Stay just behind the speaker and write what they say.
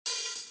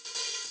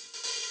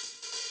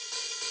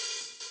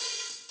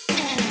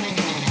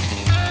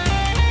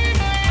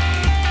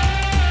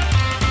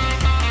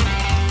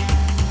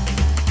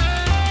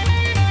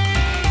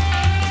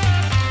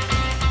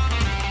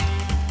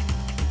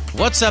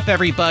What's up,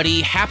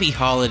 everybody? Happy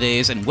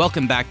holidays, and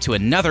welcome back to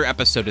another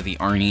episode of the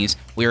Arnies.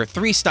 We are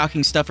three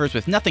stocking stuffers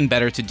with nothing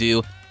better to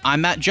do.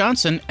 I'm Matt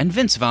Johnson, and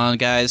Vince Vaughn,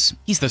 guys,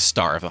 he's the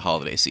star of the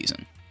holiday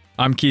season.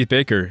 I'm Keith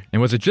Baker,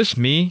 and was it just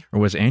me, or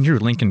was Andrew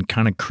Lincoln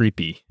kind of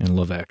creepy in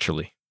Love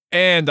Actually?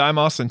 And I'm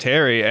Austin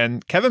Terry,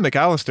 and Kevin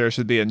McAllister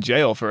should be in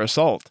jail for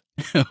assault.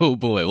 Oh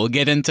boy, we'll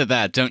get into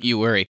that, don't you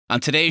worry. On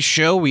today's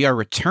show, we are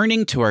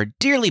returning to our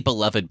dearly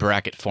beloved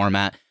bracket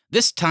format,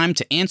 this time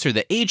to answer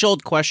the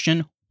age-old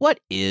question, what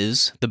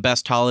is the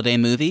best holiday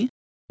movie?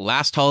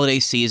 Last holiday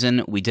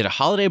season, we did a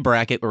holiday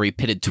bracket where we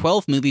pitted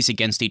 12 movies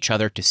against each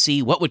other to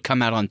see what would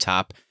come out on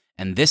top.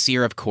 And this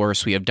year, of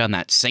course, we have done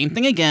that same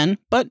thing again,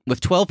 but with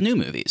 12 new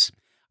movies.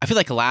 I feel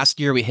like last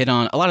year we hit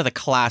on a lot of the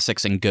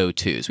classics and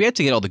go-tos. We had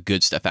to get all the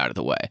good stuff out of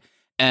the way.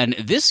 And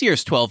this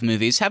year's 12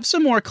 movies have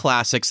some more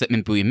classics that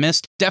maybe we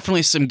missed,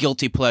 definitely some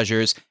guilty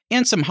pleasures,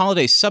 and some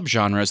holiday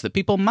subgenres that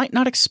people might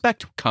not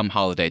expect come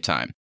holiday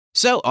time.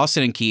 So,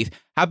 Austin and Keith,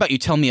 how about you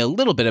tell me a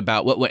little bit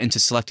about what went into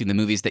selecting the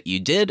movies that you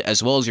did,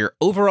 as well as your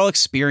overall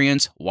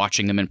experience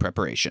watching them in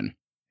preparation?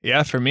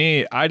 Yeah, for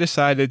me, I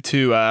decided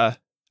to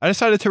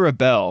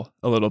rebel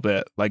a little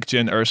bit, like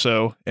Jyn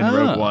Erso in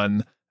Rogue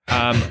One.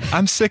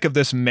 I'm sick of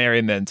this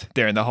merriment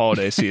during the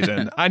holiday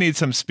season. I need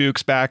some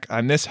spooks back.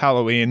 I miss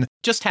Halloween.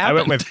 Just happened.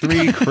 I went with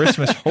 3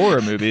 Christmas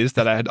horror movies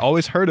that I had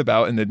always heard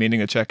about and been meaning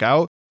to check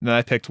out. And then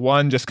I picked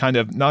one just kind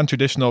of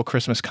non-traditional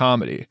Christmas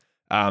comedy.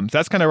 So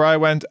that's kind of where I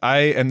went. I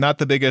am not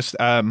the biggest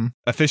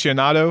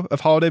aficionado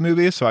of holiday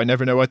movies, so I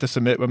never know what to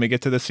submit when we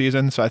get to this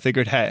season. So I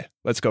figured, hey,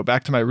 let's go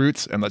back to my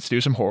roots and let's do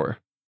some horror.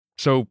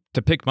 So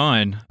to pick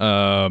mine,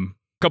 a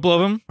couple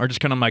of them are just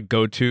kind of my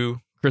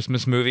go-to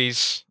Christmas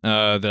movies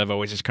that I've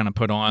always just kind of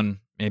put on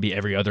maybe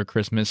every other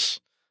Christmas.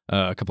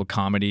 A couple of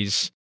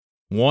comedies.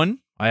 One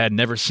I had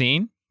never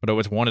seen, but I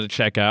always wanted to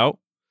check out.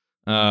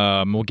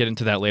 We'll get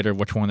into that later,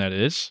 which one that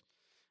is.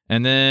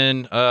 And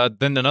then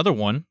another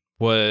one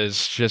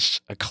was just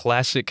a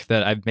classic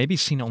that I've maybe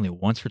seen only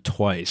once or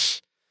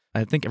twice.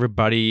 I think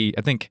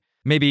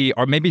maybe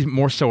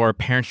more so our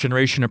parents'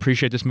 generation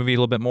appreciate this movie a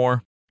little bit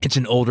more. It's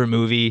an older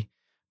movie,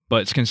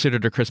 but it's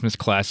considered a Christmas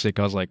classic.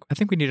 I was like, I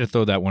think we need to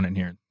throw that one in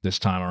here this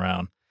time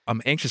around.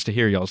 I'm anxious to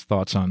hear y'all's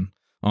thoughts on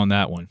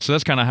that one. So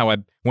that's kind of how I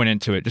went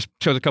into it. Just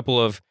chose a couple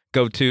of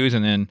go-tos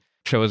and then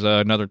chose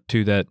another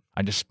 2 that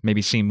I just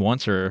maybe seen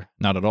once or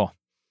not at all.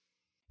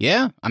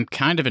 Yeah, I'm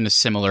kind of in a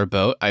similar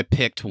boat. I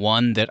picked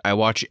one that I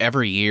watch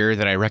every year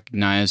that I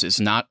recognize is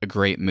not a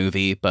great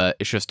movie, but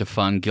it's just a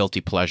fun, guilty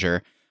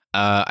pleasure.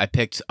 I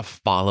picked a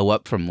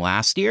follow-up from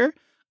last year.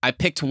 I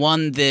picked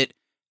one that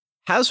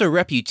has a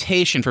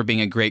reputation for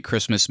being a great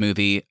Christmas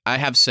movie. I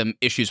have some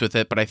issues with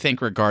it, but I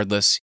think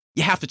regardless,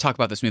 you have to talk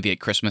about this movie at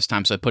Christmas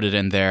time, so I put it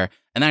in there.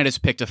 And then I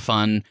just picked a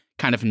fun,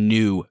 kind of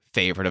new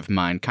favorite of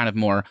mine, kind of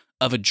more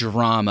of a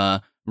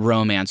drama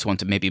romance one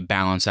to maybe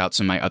balance out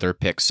some of my other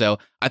picks. So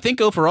I think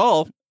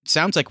overall, it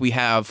sounds like we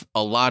have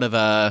a lot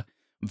of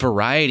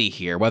variety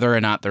here. Whether or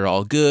not they're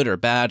all good or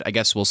bad, I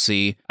guess we'll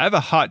see. I have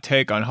a hot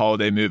take on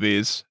holiday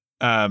movies.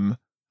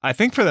 I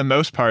think for the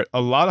most part,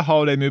 a lot of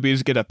holiday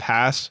movies get a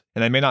pass,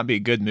 and they may not be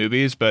good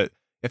movies, but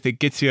if it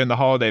gets you in the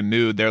holiday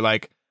mood,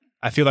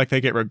 I feel like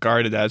they get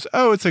regarded as,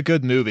 oh, it's a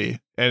good movie.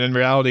 And in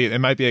reality, it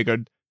might be a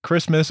good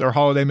Christmas or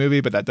holiday movie,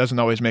 but that doesn't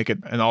always make it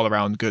an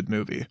all-around good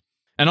movie.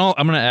 And I'm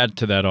going to add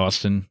to that,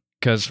 Austin,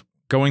 because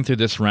going through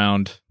this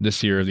round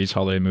this year of these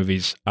holiday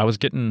movies, I was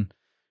getting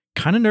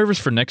kind of nervous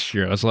for next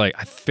year. I was like,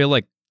 I feel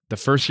like the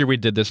first year we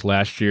did this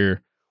last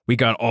year, we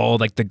got all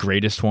like the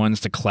greatest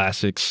ones, the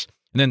classics.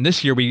 And then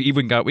this year we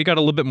got a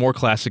little bit more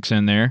classics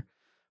in there,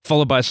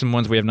 followed by some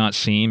ones we have not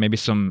seen, maybe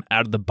some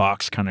out of the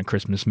box kind of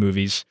Christmas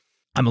movies.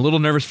 I'm a little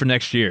nervous for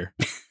next year.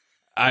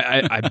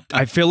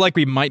 I feel like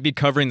we might be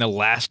covering the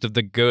last of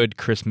the good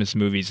Christmas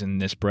movies in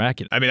this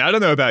bracket. I mean, I don't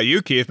know about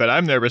you, Keith, but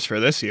I'm nervous for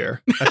this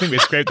year. I think we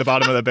scraped the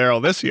bottom of the barrel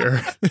this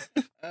year.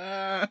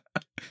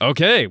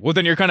 Okay, well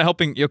then you're kind of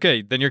helping.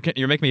 Okay, then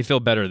you're making me feel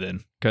better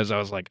then, because I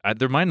was like,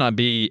 there might not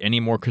be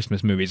any more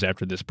Christmas movies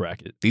after this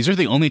bracket. These are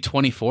the only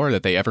 24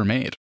 that they ever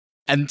made,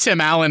 and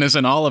Tim Allen is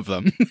in all of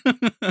them.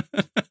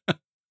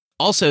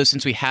 Also,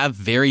 since we have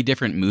very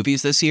different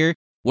movies this year,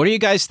 what are you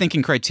guys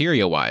thinking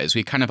criteria-wise?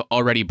 We kind of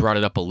already brought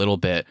it up a little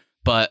bit,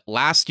 but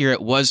last year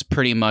it was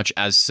pretty much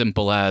as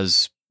simple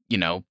as,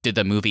 did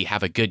the movie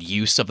have a good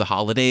use of the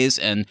holidays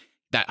and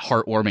that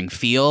heartwarming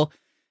feel?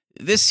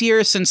 This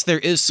year, since there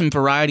is some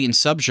variety in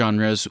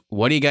subgenres,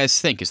 what do you guys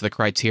think? Is the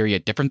criteria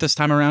different this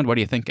time around? What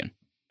are you thinking?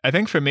 I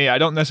think for me, I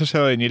don't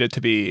necessarily need it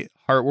to be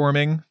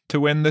heartwarming to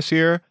win this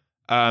year,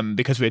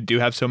 because we do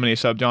have so many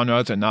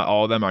subgenres and not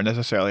all of them are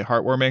necessarily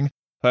heartwarming.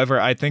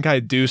 However, I think I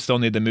do still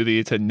need the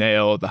movie to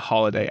nail the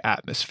holiday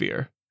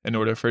atmosphere in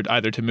order for it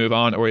either to move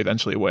on or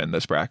eventually win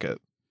this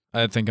bracket.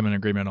 I think I'm in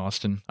agreement,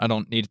 Austin. I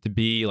don't need it to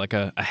be like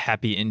a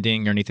happy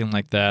ending or anything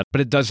like that,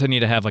 but it does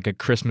need to have like a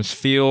Christmas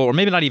feel, or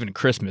maybe not even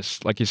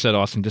Christmas. Like you said,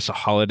 Austin, just a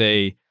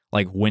holiday,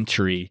 like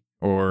wintry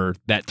or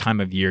that time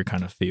of year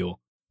kind of feel.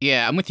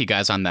 Yeah, I'm with you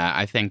guys on that.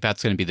 I think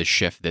that's going to be the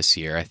shift this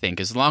year. I think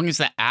as long as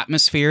the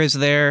atmosphere is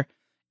there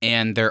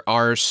and there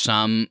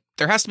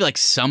has to be like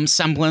some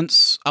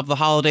semblance of the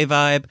holiday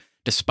vibe,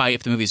 despite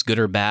if the movie's good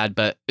or bad,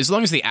 but as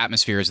long as the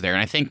atmosphere is there,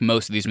 and I think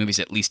most of these movies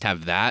at least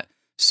have that,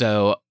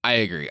 so I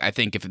agree. I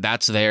think if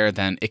that's there,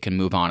 then it can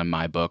move on in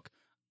my book.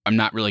 I'm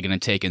not really going to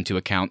take into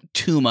account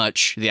too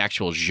much the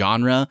actual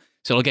genre,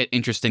 so it'll get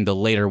interesting the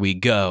later we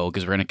go,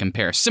 because we're going to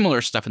compare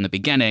similar stuff in the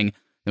beginning,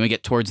 then we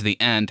get towards the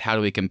end, how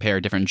do we compare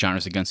different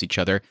genres against each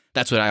other?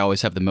 That's what I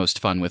always have the most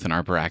fun with in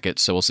our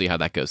brackets, so we'll see how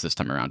that goes this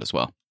time around as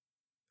well.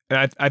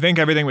 And I think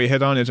everything we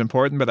hit on is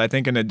important, but I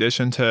think in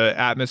addition to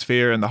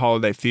atmosphere and the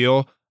holiday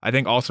feel, I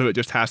think also it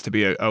just has to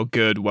be a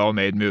good,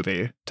 well-made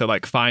movie to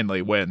like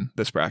finally win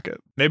this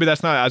bracket. Maybe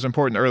that's not as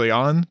important early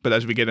on, but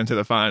as we get into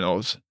the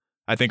finals,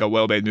 I think a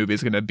well-made movie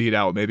is going to beat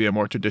out maybe a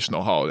more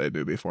traditional holiday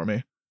movie for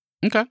me.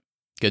 Okay,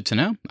 good to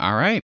know. All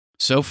right.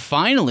 So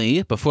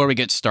finally, before we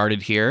get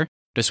started here,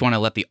 just want to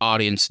let the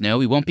audience know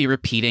we won't be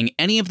repeating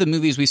any of the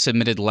movies we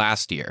submitted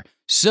last year.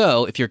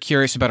 So if you're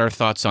curious about our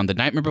thoughts on The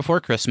Nightmare Before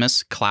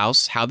Christmas,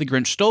 Klaus, How the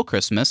Grinch Stole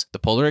Christmas, The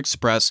Polar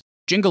Express,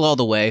 Jingle All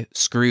the Way,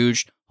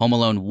 Scrooge, Home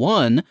Alone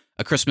 1,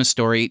 A Christmas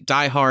Story,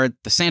 Die Hard,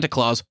 The Santa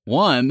Claus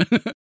 1,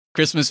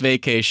 Christmas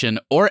Vacation,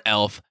 or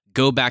Elf,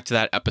 go back to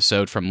that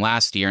episode from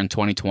last year in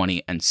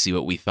 2020 and see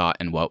what we thought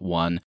and what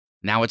won.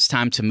 Now it's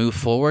time to move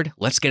forward.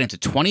 Let's get into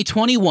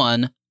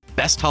 2021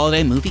 Best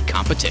Holiday Movie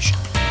Competition.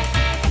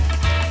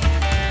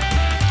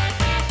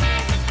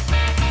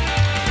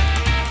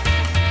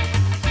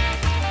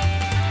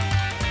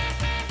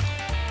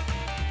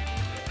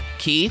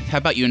 Keith, how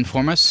about you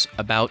inform us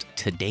about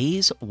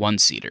today's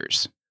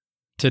one-seaters?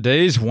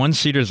 Today's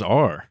one-seaters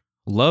are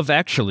Love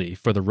Actually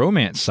for the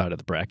romance side of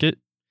the bracket,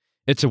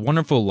 It's a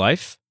Wonderful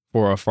Life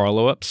for our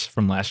follow-ups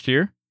from last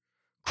year,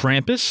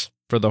 Krampus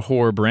for the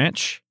horror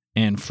branch,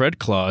 and Fred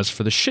Claus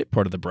for the shit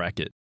part of the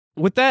bracket.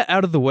 With that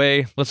out of the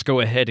way, let's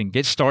go ahead and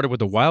get started with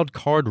the wild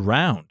card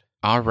round.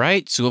 All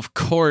right, so of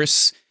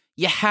course,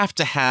 you have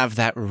to have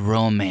that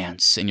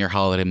romance in your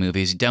holiday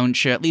movies,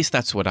 don't you? At least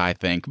that's what I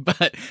think.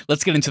 But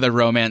let's get into the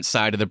romance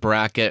side of the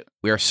bracket.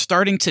 We are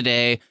starting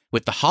today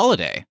with The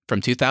Holiday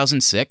from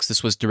 2006.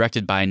 This was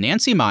directed by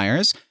Nancy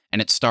Meyers,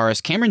 and it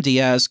stars Cameron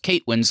Diaz,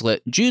 Kate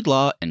Winslet, Jude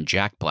Law, and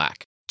Jack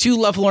Black. Two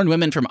lovelorn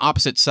women from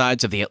opposite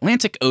sides of the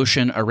Atlantic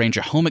Ocean arrange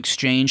a home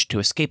exchange to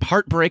escape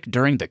heartbreak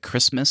during the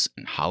Christmas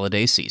and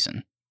holiday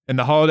season. And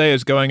The Holiday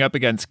is going up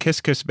against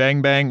Kiss Kiss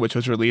Bang Bang, which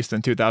was released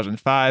in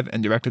 2005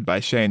 and directed by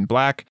Shane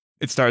Black.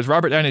 It stars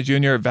Robert Downey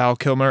Jr., Val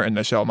Kilmer, and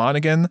Michelle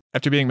Monaghan.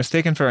 After being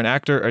mistaken for an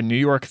actor, a New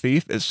York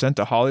thief is sent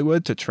to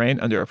Hollywood to train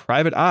under a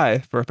private eye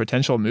for a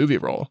potential movie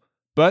role.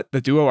 But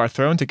the duo are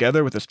thrown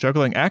together with a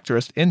struggling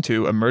actress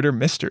into a murder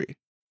mystery.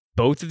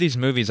 Both of these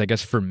movies, I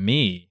guess for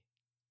me,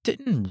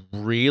 didn't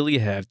really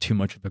have too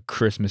much of a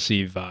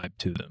Christmassy vibe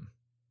to them.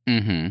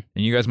 Mm-hmm.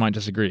 And you guys might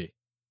disagree.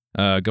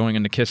 Going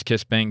into Kiss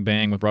Kiss Bang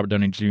Bang with Robert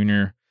Downey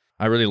Jr.,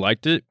 I really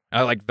liked it.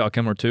 I liked Val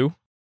Kilmer too.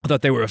 I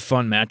thought they were a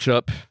fun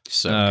matchup.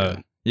 So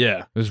good. Yeah,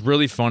 it was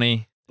really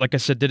funny. Like I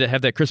said, did it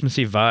have that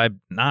Christmassy vibe?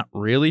 Not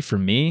really for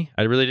me.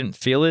 I really didn't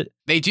feel it.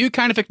 They do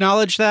kind of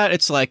acknowledge that.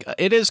 It's like,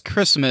 it is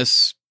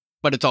Christmas,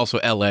 but it's also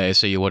LA,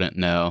 so you wouldn't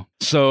know.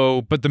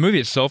 So, but the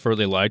movie itself I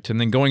really liked. And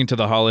then going into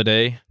The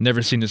Holiday,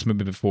 never seen this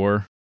movie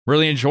before.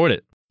 Really enjoyed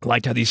it.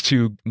 Liked how these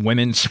two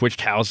women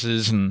switched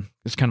houses, and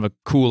it's kind of a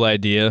cool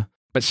idea.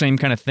 But same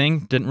kind of thing.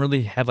 Didn't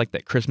really have like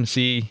that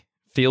Christmassy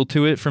feel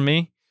to it for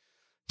me.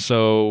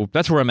 So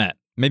that's where I'm at.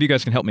 Maybe you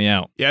guys can help me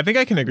out. Yeah, I think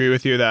I can agree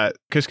with you that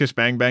Kiss Kiss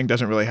Bang Bang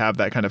doesn't really have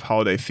that kind of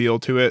holiday feel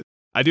to it.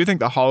 I do think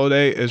The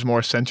Holiday is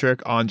more centric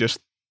on just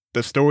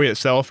the story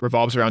itself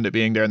revolves around it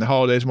being there in the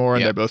holidays more,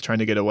 and they're both trying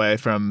to get away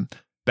from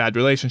bad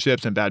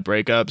relationships and bad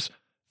breakups.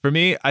 For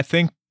me, I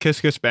think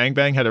Kiss Kiss Bang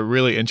Bang had a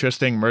really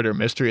interesting murder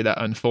mystery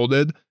that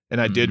unfolded, and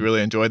I did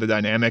really enjoy the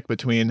dynamic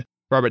between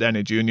Robert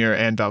Downey Jr.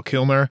 and Val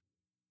Kilmer.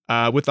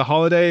 With The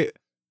Holiday,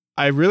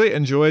 I really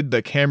enjoyed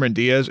the Cameron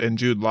Diaz and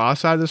Jude Law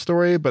side of the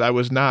story, but I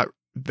was not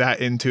that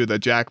into the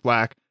Jack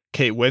Black,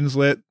 Kate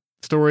Winslet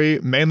story,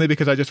 mainly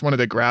because I just wanted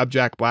to grab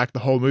Jack Black the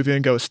whole movie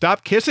and go,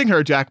 stop kissing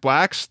her, Jack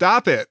Black,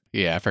 stop it.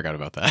 Yeah, I forgot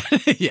about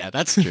that. Yeah,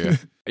 that's true.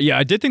 Yeah,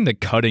 I did think the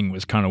cutting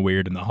was kind of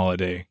weird in The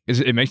Holiday.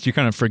 It makes you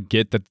kind of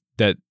forget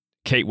that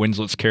Kate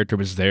Winslet's character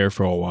was there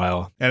for a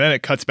while. And then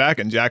it cuts back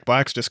and Jack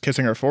Black's just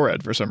kissing her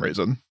forehead for some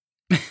reason.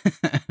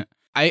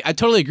 I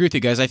totally agree with you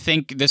guys. I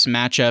think this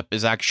matchup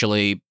is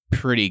actually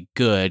pretty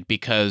good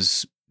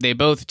because they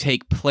both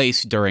take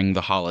place during the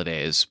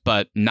holidays,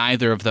 but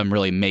neither of them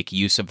really make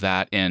use of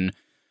that in,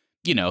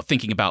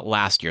 thinking about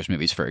last year's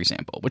movies, for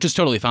example, which is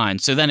totally fine.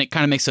 So then it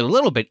kind of makes it a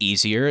little bit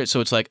easier.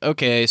 So it's like,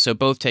 okay, so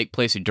both take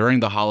place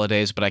during the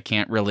holidays, but I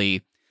can't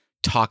really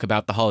talk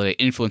about the holiday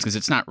influence because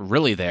it's not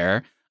really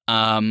there.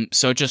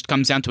 So it just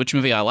comes down to which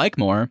movie I like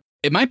more.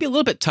 It might be a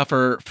little bit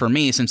tougher for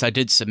me since I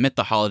did submit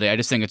The Holiday. I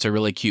just think it's a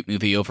really cute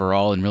movie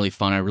overall and really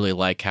fun. I really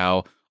like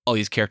how all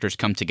these characters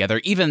come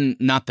together, even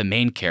not the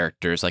main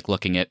characters, like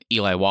looking at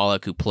Eli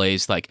Wallach, who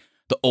plays like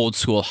the old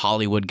school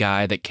Hollywood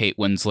guy that Kate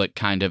Winslet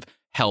kind of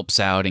helps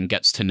out and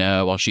gets to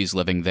know while she's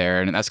living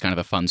there. And that's kind of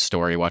a fun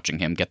story watching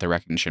him get the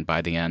recognition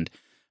by the end.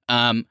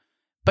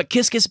 But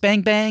Kiss Kiss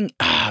Bang Bang,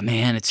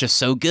 man, it's just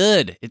so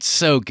good. It's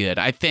so good.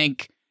 I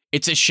think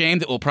it's a shame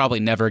that we'll probably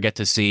never get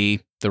to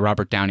see the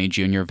Robert Downey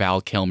Jr.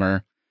 Val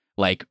Kilmer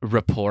like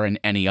rapport in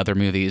any other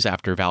movies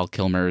after Val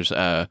Kilmer's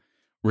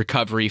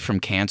recovery from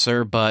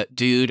cancer. But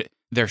dude,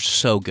 they're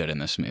so good in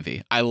this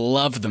movie. I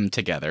love them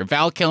together.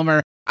 Val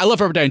Kilmer, I love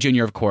Robert Downey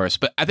Jr. of course,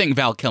 but I think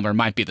Val Kilmer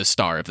might be the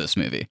star of this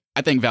movie.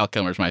 I think Val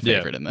Kilmer's my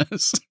favorite in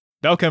this.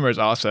 Val Kilmer is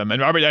awesome, and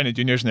Robert Downey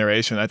Jr.'s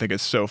narration I think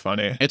is so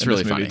funny. It's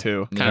really funny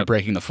too. Kind of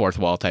breaking the fourth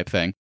wall type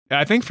thing. Yeah,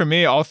 I think for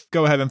me, I'll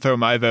go ahead and throw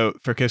my vote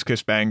for Kiss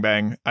Kiss Bang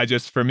Bang.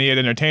 For me, it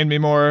entertained me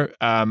more.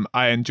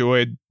 I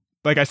enjoyed,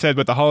 like I said,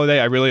 with The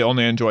Holiday, I really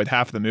only enjoyed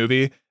half of the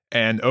movie.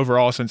 And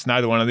overall, since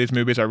neither one of these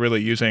movies are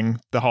really using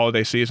the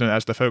holiday season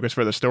as the focus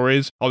for the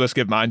stories, I'll just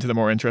give mine to the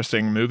more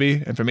interesting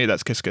movie. And for me,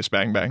 that's Kiss Kiss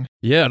Bang Bang.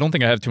 Yeah, I don't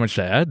think I have too much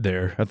to add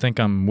there. I think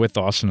I'm with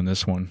Austin on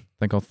this one. I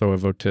think I'll throw a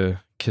vote to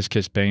Kiss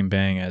Kiss Bang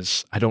Bang,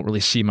 as I don't really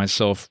see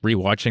myself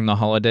rewatching The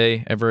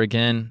Holiday ever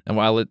again. And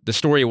while the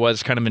story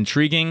was kind of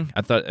intriguing,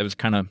 I thought it was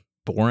kind of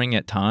boring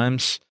at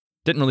times.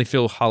 Didn't really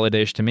feel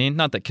holiday-ish to me.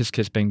 Not that Kiss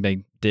Kiss Bang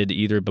Bang did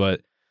either,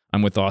 but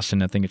I'm with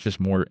Austin. I think it's just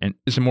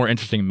it's a more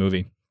interesting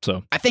movie.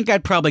 So I think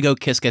I'd probably go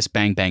Kiss Kiss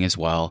Bang Bang as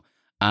well.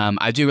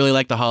 I do really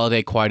like The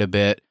Holiday quite a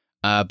bit,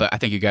 but I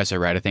think you guys are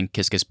right. I think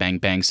Kiss Kiss Bang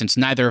Bang, since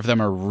neither of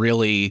them are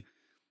really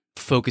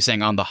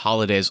focusing on the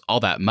holidays all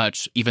that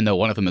much, even though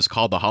one of them is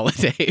called The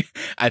Holiday,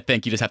 I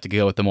think you just have to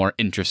go with the more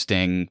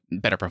interesting,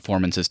 better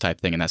performances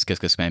type thing, and that's Kiss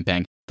Kiss Bang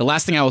Bang. The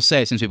last thing I will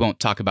say, since we won't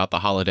talk about The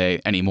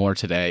Holiday anymore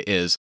today,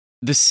 is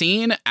the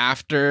scene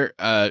after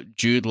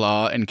Jude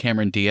Law and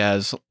Cameron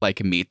Diaz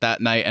like meet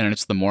that night, and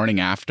it's the morning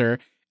after,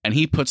 and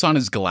he puts on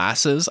his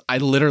glasses. I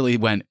literally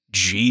went,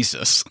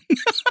 Jesus.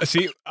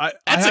 See,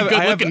 that's a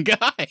good-looking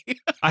guy.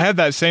 I have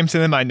that same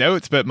thing in my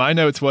notes, but my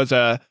notes was,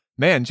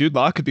 man, Jude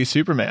Law could be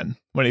Superman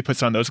when he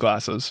puts on those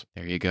glasses.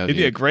 There you go. He'd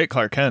be a great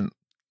Clark Kent.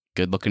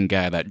 Good-looking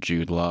guy, that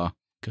Jude Law.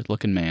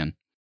 Good-looking man.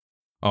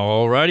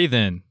 Alrighty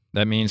then.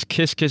 That means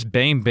Kiss Kiss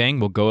Bang Bang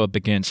will go up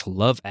against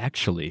Love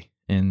Actually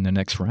in the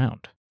next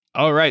round.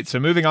 All right, so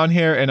moving on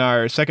here in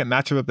our second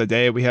matchup of the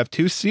day, we have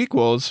two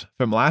sequels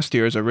from last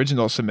year's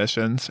original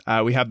submissions.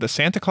 We have The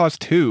Santa Claus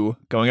 2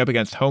 going up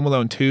against Home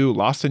Alone 2,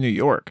 Lost in New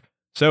York.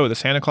 So The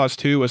Santa Claus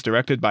 2 was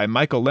directed by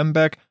Michael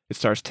Lembeck. It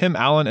stars Tim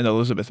Allen and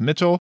Elizabeth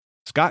Mitchell.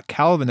 Scott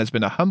Calvin has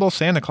been a humble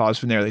Santa Claus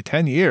for nearly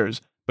 10 years,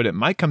 but it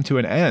might come to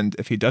an end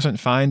if he doesn't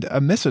find a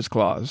Mrs.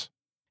 Claus.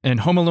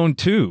 And Home Alone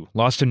 2,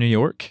 Lost in New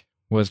York,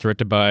 was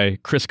directed by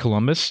Chris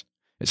Columbus.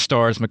 It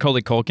stars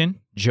Macaulay Culkin,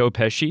 Joe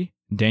Pesci,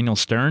 Daniel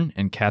Stern,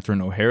 and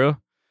Catherine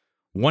O'Hara.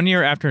 1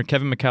 year after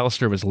Kevin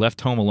McAllister was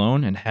left home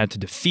alone and had to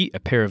defeat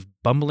a pair of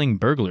bumbling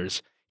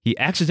burglars, he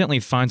accidentally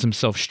finds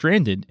himself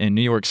stranded in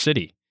New York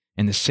City,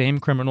 and the same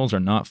criminals are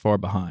not far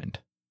behind.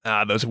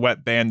 Those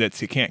wet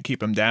bandits, you can't keep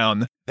them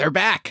down. They're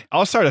back.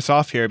 I'll start us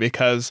off here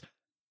because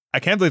I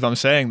can't believe I'm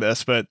saying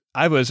this, but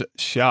I was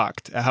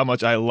shocked at how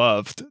much I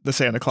loved The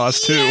Santa Claus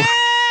 2. Yeah!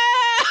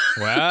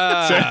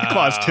 Wow. Santa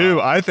Claus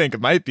 2, I think,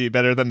 might be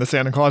better than The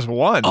Santa Claus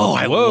 1. Oh,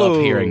 I love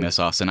hearing this,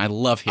 Austin. I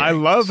love hearing I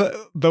love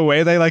the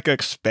way they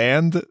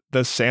expand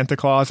the Santa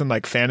Claus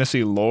and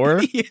fantasy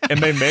lore, Yeah.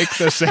 and they make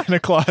the Santa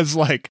Claus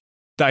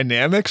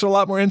dynamics a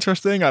lot more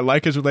interesting. I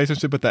like his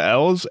relationship with the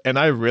elves, and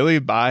I really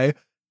buy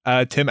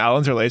Tim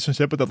Allen's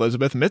relationship with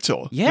Elizabeth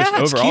Mitchell. Yeah,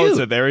 Just it's overall, cute. It's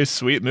a very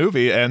sweet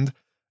movie, and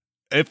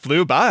it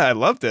flew by. I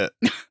loved it.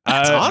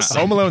 That's awesome.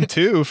 Home Alone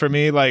 2 for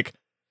me,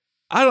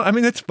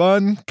 it's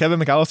fun. Kevin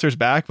McAllister's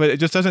back, but it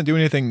just doesn't do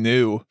anything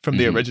new from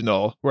the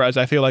original. Whereas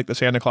I feel like The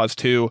Santa Claus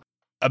 2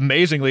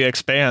 amazingly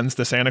expands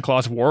the Santa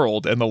Claus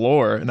world and the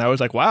lore. And I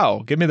was like,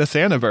 wow, give me the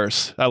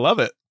Santaverse. I love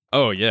it.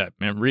 Oh, yeah,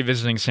 man.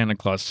 Revisiting Santa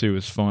Claus 2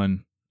 is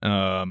fun.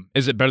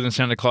 Is it better than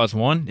Santa Claus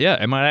 1?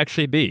 Yeah, it might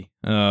actually be.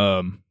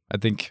 I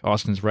think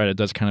Austin's right. It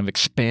does kind of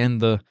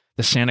expand the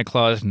Santa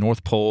Claus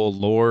North Pole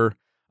lore.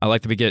 I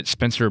like that we get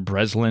Spencer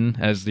Breslin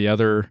as the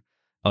other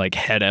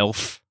head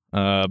elf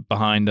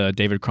behind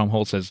David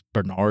Krumholtz as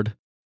Bernard.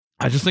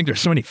 I just think there's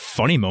so many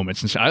funny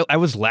moments. And I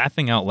was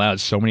laughing out loud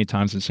so many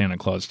times in Santa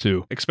Claus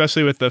 2.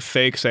 Especially with the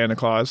fake Santa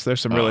Claus.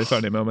 There's some really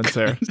funny moments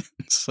there.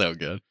 So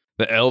good.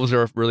 The elves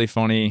are really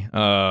funny.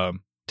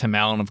 Tim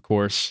Allen, of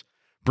course,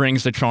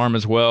 brings the charm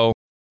as well.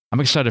 I'm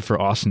excited for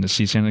Austin to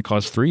see Santa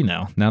Claus 3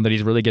 now that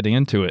he's really getting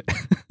into it.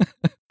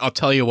 I'll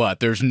tell you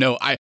what,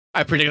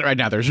 I predict it right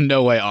now, there's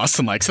no way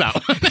Austin likes that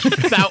one.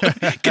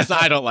 Because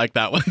I don't like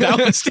that one. That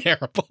one's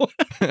terrible.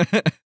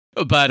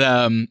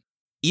 But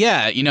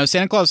yeah,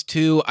 Santa Claus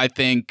 2, I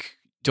think,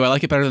 do I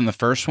like it better than the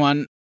first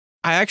one?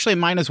 I actually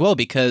might as well,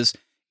 because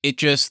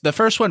the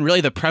first one,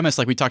 really the premise,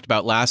 like we talked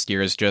about last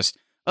year, is just,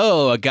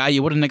 a guy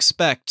you wouldn't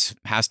expect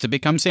has to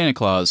become Santa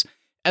Claus.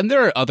 And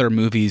there are other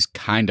movies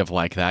kind of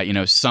like that,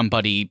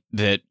 somebody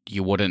that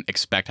you wouldn't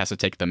expect has to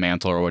take the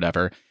mantle or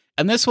whatever.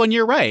 And this one,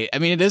 you're right. I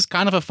mean, it is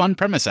kind of a fun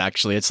premise,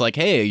 actually. It's like,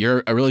 hey,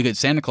 you're a really good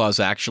Santa Claus,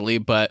 actually,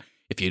 but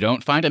if you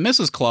don't find a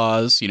Mrs.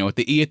 Claus, with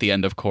the E at the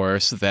end, of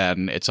course,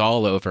 then it's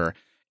all over.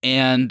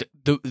 And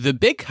the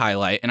big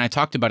highlight, and I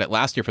talked about it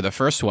last year for the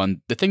first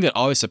one, the thing that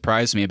always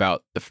surprised me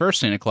about the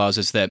first Santa Claus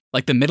is that,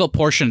 the middle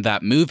portion of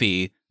that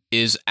movie,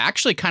 is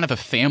actually kind of a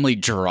family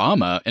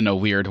drama in a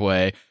weird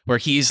way, where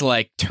he's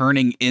like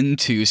turning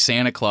into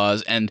Santa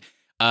Claus, and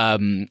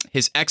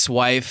his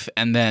ex-wife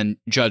and then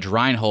Judge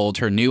Reinhold,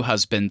 her new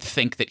husband,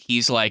 think that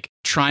he's like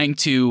trying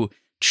to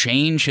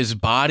change his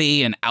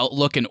body and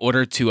outlook in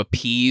order to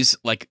appease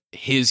like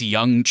his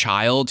young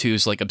child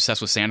who's like obsessed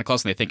with Santa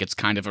Claus, and they think it's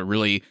kind of a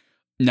really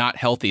not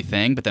healthy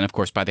thing. But then of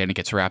course by the end it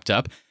gets wrapped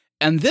up.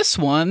 And this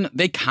one,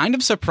 they kind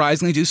of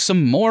surprisingly do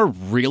some more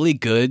really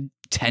good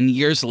 10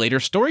 years later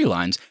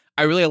storylines.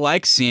 I really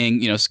like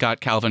seeing,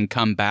 Scott Calvin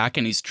come back,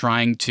 and he's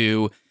trying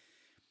to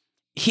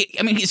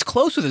he's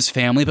close with his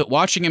family, but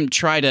watching him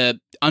try to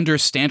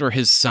understand where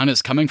his son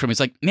is coming from, he's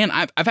like, man,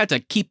 I've had to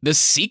keep this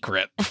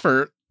secret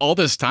for all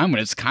this time,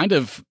 when it's kind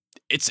of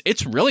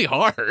it's really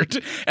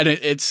hard, and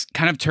it's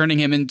kind of turning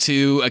him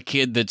into a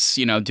kid that's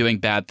doing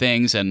bad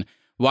things. And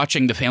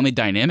watching the family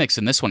dynamics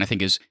in this one, I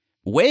think, is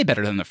way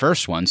better than the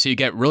first one. So you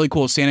get really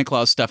cool Santa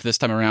Claus stuff this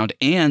time around,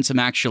 and some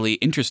actually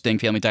interesting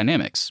family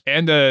dynamics,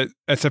 and a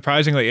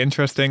surprisingly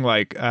interesting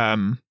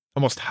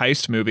almost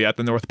heist movie at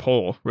the North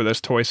Pole, where this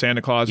toy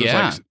Santa Claus is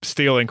like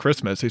stealing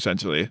Christmas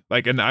essentially.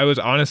 And I was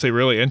honestly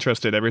really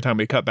interested every time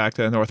we cut back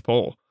to the North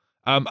Pole.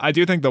 I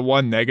do think the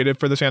one negative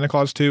for the Santa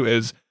Claus 2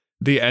 is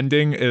the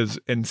ending is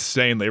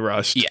insanely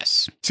rushed.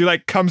 Yes. She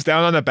like comes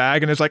down on a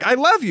bag and is like, "I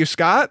love you,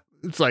 Scott."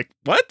 It's like,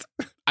 what?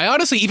 I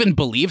honestly even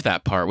believe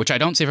that part, which I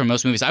don't say for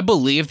most movies. I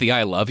believe the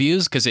 "I love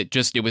yous" because it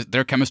was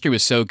their chemistry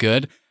was so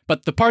good.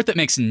 But the part that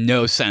makes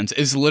no sense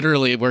is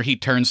literally where he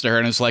turns to her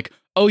and is like,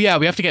 "Oh yeah,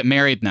 we have to get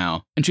married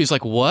now," and she's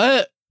like,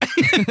 "What?"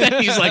 And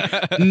then he's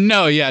like,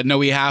 no,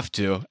 we have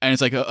to. And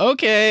it's like,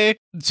 okay.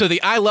 So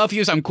the "I love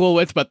yous" I'm cool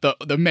with, but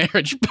the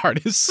marriage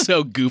part is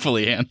so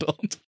goofily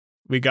handled.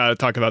 We got to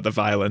talk about the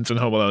violence in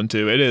Home Alone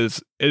 2.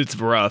 It's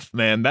rough,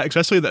 man. That,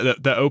 especially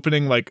the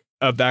opening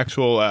of the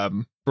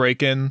actual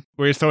break-in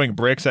where he's throwing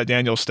bricks at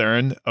Daniel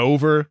Stern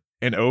over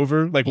and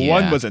over.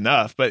 One was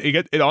enough, but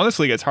it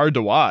honestly gets hard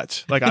to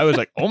watch. I was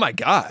like, oh my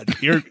God,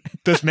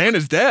 this man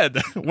is dead.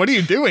 What are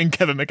you doing,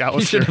 Kevin McAllister?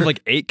 He should have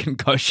 8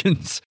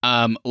 concussions.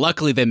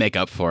 Luckily they make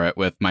up for it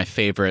with my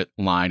favorite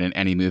line in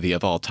any movie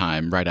of all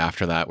time right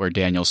after that, where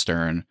Daniel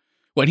Stern,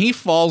 when he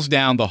falls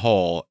down the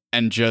hole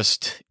and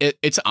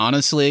it's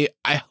honestly,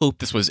 I hope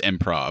this was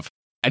improv.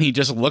 And he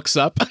just looks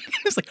up and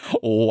it's like,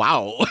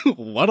 wow,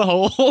 what a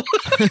hole.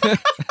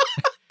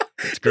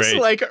 It's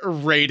great. Just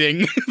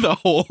raiding the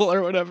hole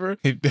or whatever.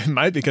 It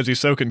might be because he's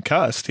so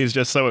concussed. He's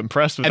just so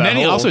impressed with that And then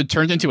hole. he also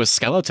turns into a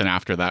skeleton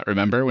after that,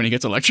 remember? When he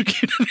gets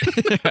electrocuted.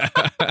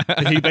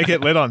 They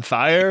get lit on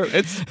fire.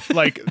 It's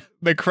like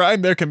the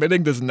crime they're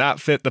committing does not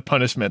fit the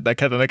punishment that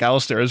Kevin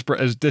McAllister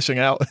is dishing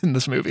out in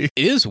this movie. It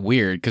is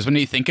weird because when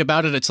you think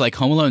about it, it's like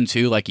Home Alone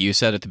 2, like you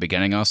said at the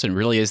beginning, Austin,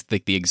 really is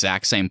the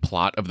exact same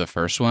plot of the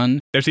first one.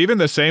 There's even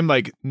the same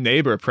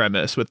neighbor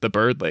premise with the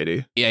bird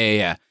lady.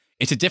 Yeah.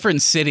 It's a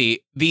different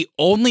city. The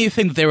only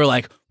thing that they were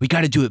like, we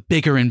got to do it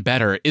bigger and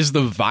better is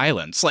the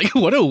violence.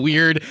 What a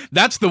weird,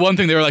 that's the one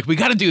thing they were like, we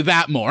got to do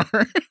that more.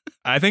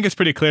 I think it's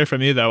pretty clear for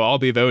me, though. I'll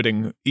be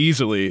voting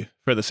easily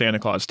for the Santa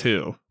Claus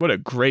 2. What a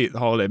great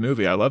holiday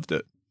movie. I loved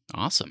it.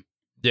 Awesome.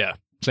 Yeah,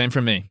 same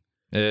for me.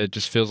 It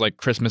just feels like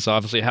Christmas,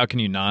 obviously. How can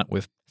you not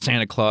with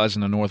Santa Claus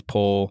in the North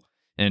Pole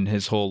and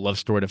his whole love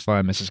story to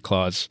find Mrs.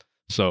 Claus?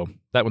 So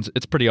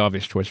it's a pretty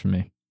obvious choice for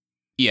me.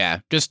 Yeah,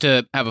 just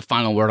to have a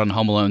final word on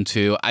Home Alone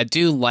 2, I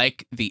do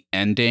like the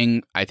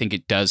ending. I think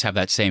it does have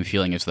that same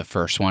feeling as the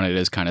first one. It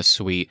is kind of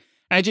sweet.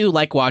 And I do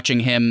like watching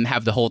him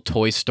have the whole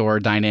toy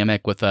store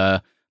dynamic with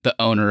the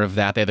owner of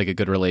that. They have a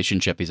good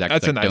relationship. He's actually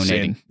That's a nice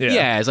donating. Scene.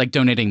 Yeah, it's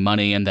donating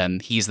money, and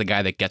then he's the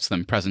guy that gets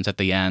them presents at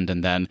the end.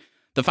 And then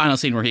the final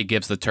scene where he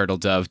gives the turtle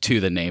dove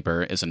to the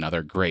neighbor is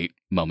another great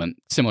moment,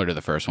 similar to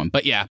the first one.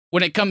 But yeah,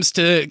 when it comes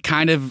to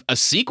kind of a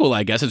sequel,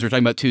 I guess, as we're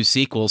talking about 2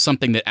 sequels,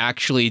 something that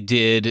actually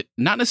did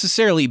not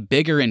necessarily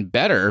bigger and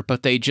better,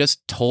 but they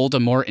just told a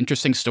more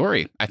interesting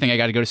story. I think I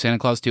got to go to Santa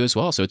Claus 2 as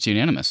well, so it's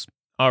unanimous.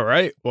 All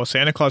right. Well,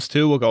 Santa Claus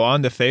 2 will go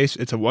on to face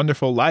It's a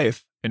Wonderful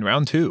Life in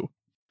round 2.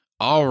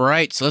 All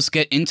right, so let's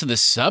get into the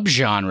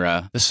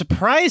subgenre, the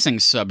surprising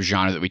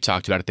subgenre that we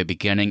talked about at the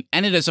beginning,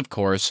 and it is, of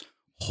course,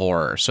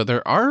 horror. So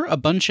there are a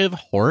bunch of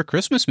horror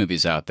Christmas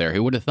movies out there.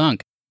 Who would have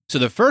thunk? So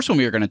the first one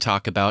we are going to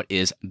talk about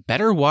is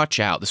Better Watch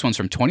Out. This one's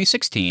from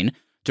 2016,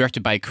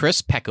 directed by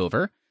Chris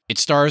Peckover. It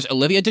stars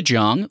Olivia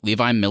DeJonge,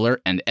 Levi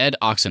Miller, and Ed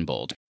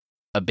Oxenbould.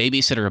 A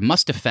babysitter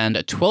must defend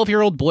a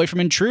 12-year-old boy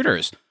from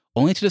intruders,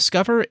 only to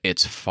discover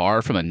it's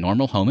far from a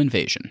normal home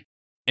invasion.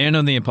 Anna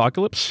and the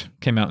Apocalypse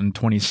came out in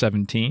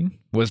 2017,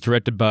 was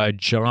directed by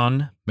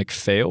John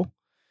McPhail.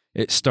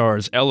 It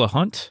stars Ella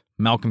Hunt,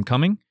 Malcolm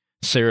Cumming,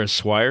 Sarah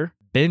Swire,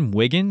 Ben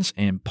Wiggins,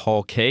 and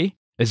Paul Kaye.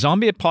 A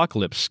zombie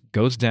apocalypse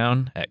goes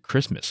down at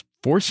Christmas,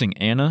 forcing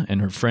Anna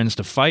and her friends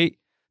to fight,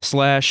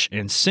 slash,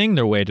 and sing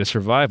their way to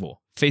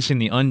survival, facing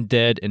the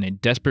undead in a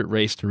desperate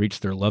race to reach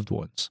their loved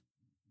ones.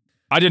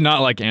 I did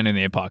not like Anna and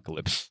the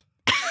Apocalypse.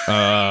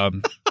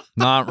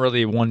 Not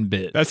really one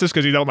bit. That's just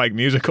because you don't like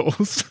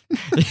musicals.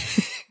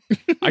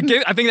 I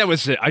think that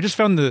was it. I just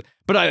found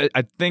but I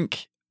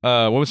think,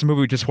 what was the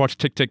movie we just watched,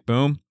 Tick, Tick,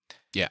 Boom?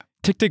 Yeah.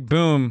 Tick, Tick,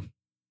 Boom,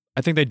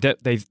 I think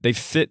they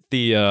fit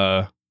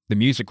the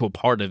musical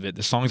part of it,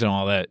 the songs and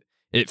all that.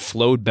 It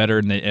flowed better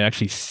and it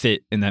actually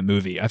fit in that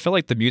movie. I felt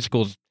like the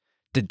musicals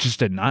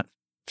did not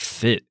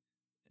fit,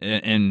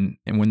 and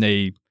when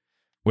they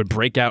would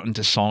break out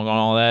into song and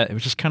all that, it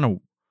was just kind of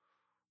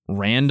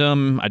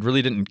random. I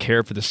really didn't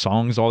care for the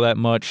songs all that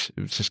much.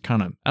 It was just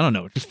kind of, I don't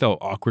know, it just felt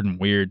awkward and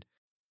weird.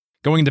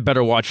 Going into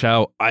Better Watch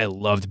Out, I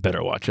loved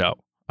Better Watch Out.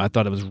 I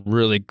thought it was a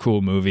really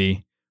cool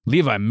movie.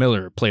 Levi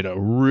Miller played a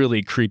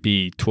really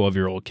creepy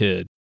 12-year-old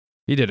kid.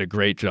 He did a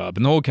great job,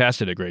 and the whole cast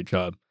did a great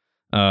job.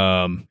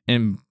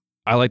 And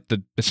I liked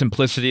the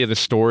simplicity of the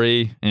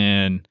story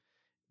and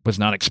was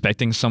not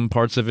expecting some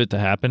parts of it to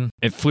happen.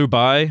 It flew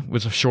by. It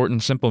was a short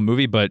and simple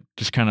movie, but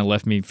just kind of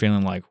left me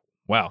feeling like,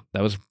 wow,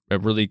 that was a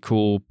really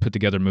cool put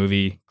together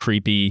movie,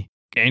 creepy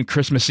and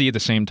Christmassy at the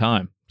same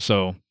time.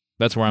 So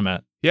that's where I'm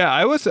at. Yeah,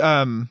 I was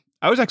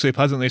actually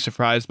pleasantly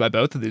surprised by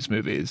both of these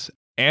movies.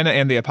 Anna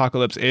and the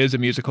Apocalypse is a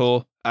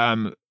musical.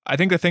 I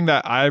think the thing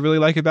that I really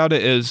like about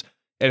it is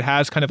it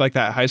has kind of like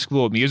that high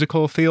school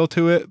musical feel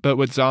to it, but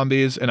with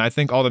zombies. And I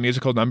think all the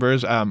musical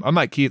numbers,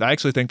 unlike Keith, I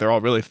actually think they're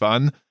all really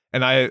fun.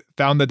 And I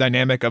found the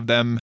dynamic of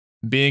them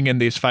being in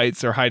these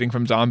fights or hiding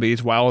from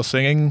zombies while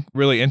singing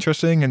really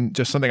interesting and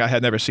just something I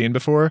had never seen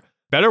before.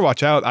 Better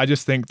Watch Out, I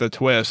just think the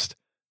twist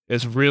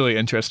is really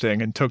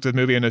interesting and took the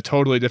movie in a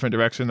totally different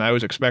direction than I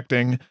was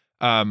expecting.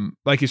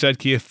 Like you said,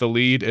 Keith, the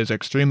lead is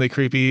extremely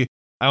creepy.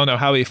 I don't know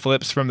how he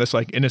flips from this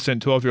like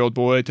innocent 12-year-old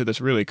boy to this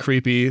really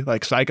creepy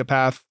like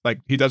psychopath. Like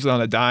he does it on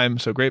a dime.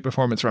 So great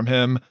performance from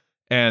him.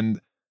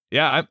 And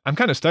yeah, I'm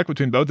kind of stuck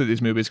between both of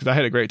these movies because I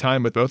had a great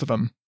time with both of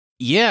them.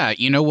 Yeah,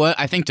 you know what?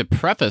 I think to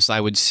preface, I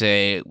would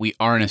say we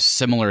are in a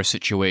similar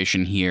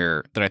situation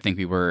here that I think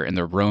we were in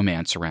the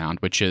romance round,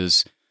 which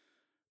is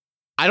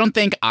I don't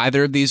think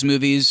either of these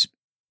movies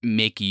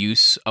make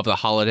use of the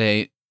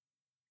holiday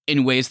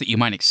in ways that you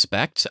might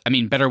expect. I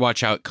mean, Better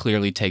Watch Out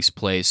clearly takes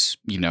place,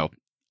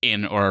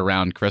 in or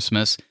around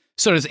Christmas.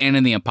 So does Anna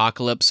and the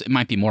Apocalypse. It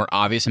might be more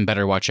obvious in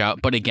Better Watch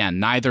Out, but again,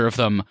 neither of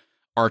them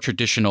are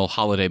traditional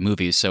holiday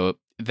movies, so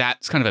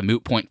that's kind of a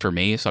moot point for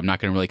me, so I'm not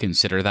going to really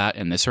consider that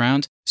in this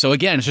round. So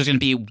again, it's just going to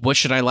be, what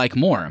should I like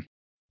more?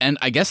 And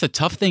I guess the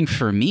tough thing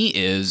for me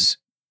is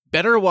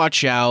Better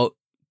Watch Out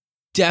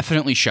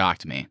definitely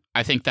shocked me.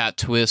 I think that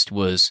twist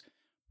was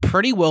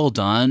pretty well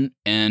done,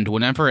 and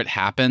whenever it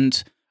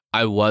happened,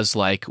 I was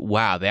like,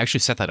 wow, they actually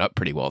set that up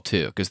pretty well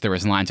too, because there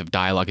was lines of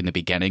dialogue in the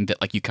beginning that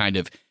like you kind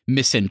of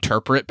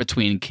misinterpret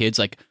between kids,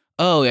 like,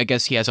 oh, I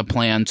guess he has a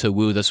plan to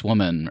woo this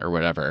woman or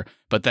whatever.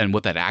 But then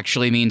what that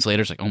actually means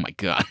later is like, oh my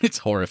God, it's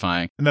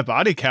horrifying. And the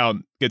body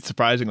count gets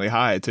surprisingly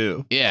high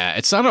too. Yeah,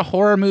 it's not a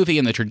horror movie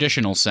in the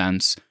traditional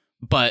sense,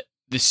 but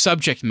the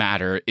subject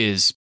matter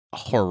is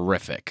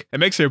horrific. It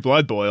makes your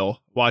blood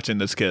boil watching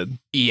this kid.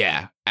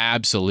 Yeah,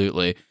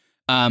 absolutely.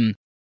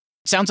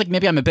 Sounds like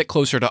maybe I'm a bit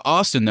closer to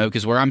Austin, though,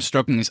 because where I'm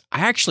struggling is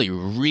I actually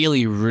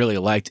really, really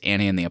liked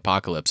Annie and the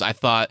Apocalypse. I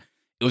thought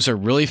it was a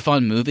really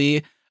fun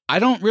movie. I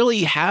don't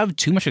really have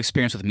too much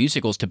experience with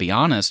musicals, to be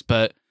honest,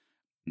 but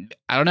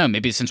I don't know,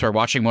 maybe since we're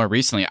watching more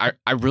recently,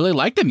 I really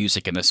like the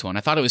music in this one.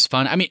 I thought it was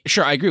fun. I mean,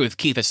 sure, I agree with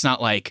Keith. It's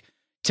not like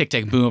Tick,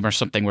 Tick, Boom or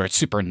something where it's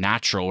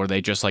supernatural, where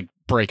they just like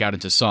break out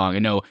into song. I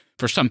know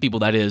for some people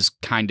that is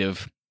kind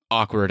of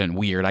awkward and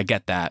weird. I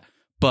get that.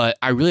 But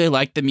I really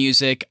liked the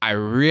music. I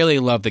really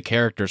love the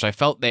characters. I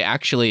felt they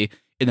actually,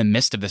 in the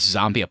midst of this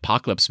zombie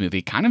apocalypse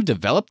movie, kind of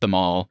developed them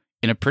all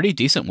in a pretty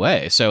decent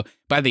way. So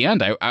by the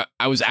end,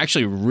 I was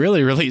actually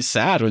really, really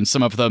sad when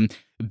some of them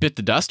bit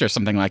the dust or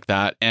something like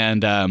that.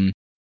 And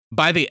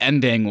by the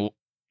ending,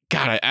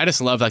 God, I just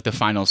love like the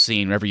final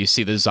scene whenever you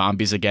see the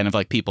zombies again of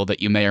like people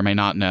that you may or may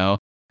not know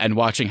and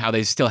watching how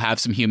they still have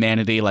some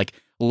humanity, like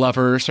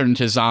lovers turn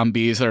into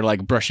zombies that are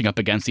like brushing up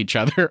against each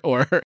other,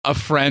 or a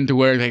friend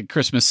wearing like a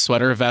Christmas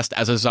sweater vest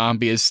as a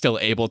zombie is still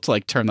able to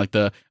like turn like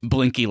the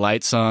blinky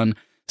lights on.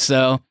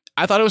 So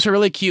I thought it was a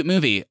really cute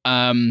movie.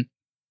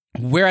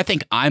 Where I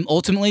think I'm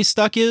ultimately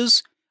stuck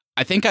is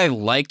I think I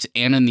liked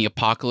Anna and the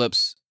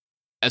Apocalypse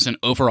as an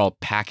overall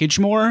package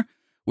more.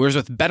 Whereas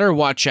with Better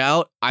Watch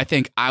Out, I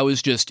think I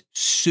was just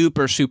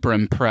super, super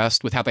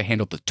impressed with how they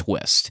handled the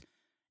twist.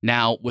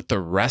 Now, with the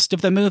rest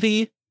of the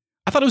movie,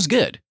 I thought it was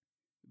good.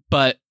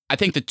 But I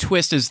think the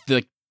twist is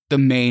the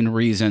main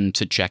reason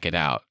to check it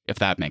out, if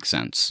that makes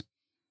sense.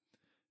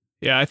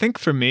 Yeah, I think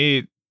for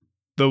me,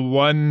 the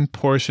one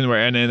portion where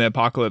Anna and the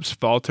Apocalypse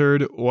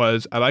faltered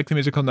was I like the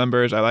musical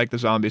numbers, I like the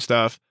zombie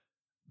stuff.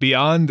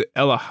 Beyond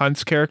Ella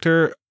Hunt's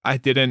character, I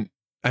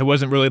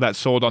wasn't really that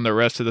sold on the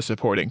rest of the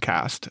supporting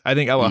cast. I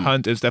think Ella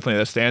Hunt is definitely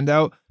the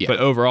standout, but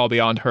overall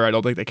beyond her, I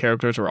don't think the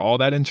characters were all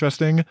that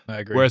interesting.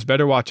 I agree. Whereas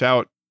Better Watch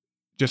Out,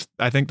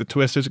 I think the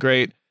twist is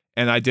great.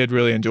 And I did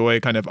really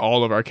enjoy kind of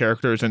all of our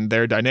characters and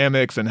their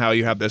dynamics and how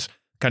you have this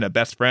kind of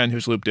best friend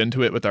who's looped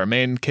into it with our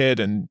main kid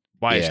and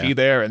why is he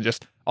there? And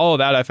just all of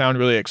that I found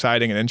really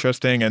exciting and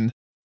interesting. And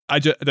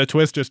the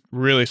twist just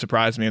really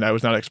surprised me and I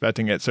was not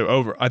expecting it.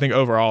 So I think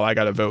overall I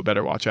got to vote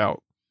Better Watch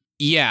Out.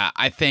 Yeah,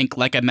 I think,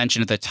 like I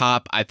mentioned at the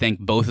top, I think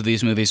both of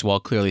these movies, while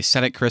clearly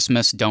set at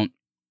Christmas, don't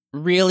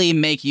really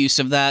make use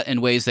of that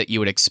in ways that you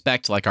would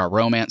expect, like our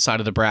romance side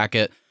of the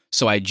bracket.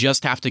 So I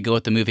just have to go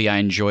with the movie I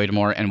enjoyed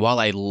more. And while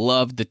I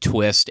loved the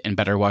twist in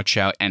Better Watch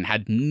Out and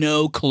had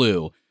no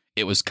clue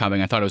it was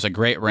coming, I thought it was a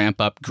great ramp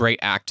up, great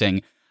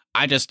acting.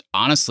 I just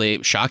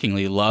honestly,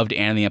 shockingly loved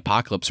Anne and the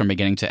Apocalypse from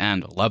beginning to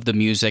end. Loved the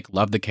music,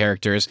 loved the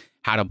characters,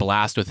 had a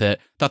blast with it.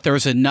 Thought there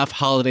was enough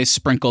holidays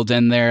sprinkled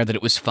in there that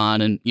it was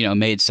fun and,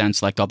 made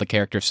sense, liked all the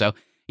characters. So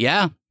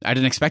yeah, I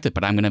didn't expect it,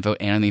 but I'm going to vote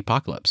Anne and the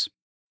Apocalypse.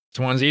 This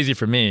one's easy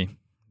for me.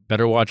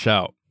 Better Watch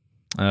Out.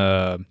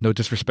 No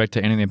disrespect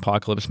to Anne and the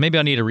Apocalypse. Maybe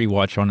I need a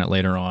rewatch on it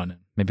later on.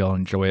 Maybe I'll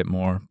enjoy it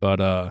more.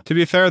 But to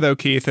be fair, though,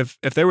 Keith,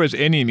 if there was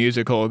any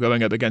musical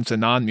going up against a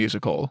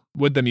non-musical,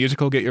 would the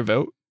musical get your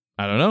vote?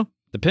 I don't know.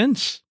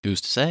 Depends. Who's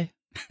to say?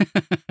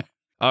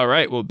 All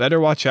right. Well, Better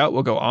Watch Out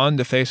will go on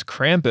to face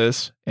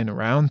Krampus in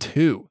round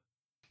 2.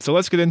 So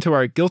let's get into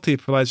our guilty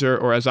pleasure,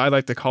 or as I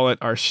like to call it,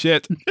 our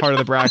shit part of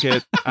the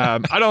bracket. I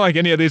don't like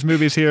any of these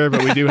movies here,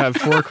 but we do have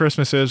 4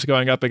 Christmases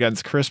going up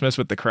against Christmas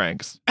with the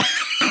Cranks.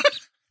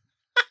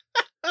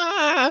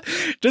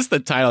 Just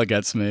the title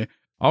gets me.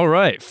 All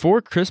right.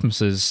 4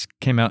 Christmases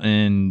came out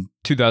in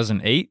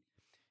 2008.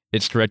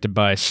 It's directed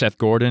by Seth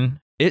Gordon.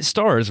 It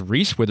stars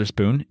Reese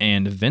Witherspoon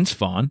and Vince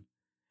Vaughn.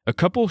 A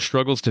couple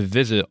struggles to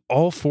visit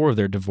all 4 of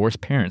their divorced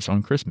parents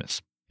on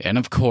Christmas. And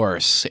of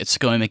course, it's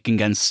going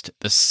against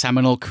the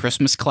seminal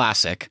Christmas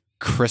classic,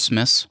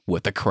 Christmas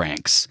with the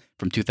Cranks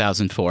from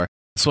 2004.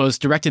 This was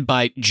directed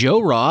by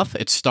Joe Roth.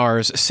 It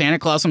stars Santa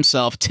Claus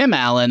himself, Tim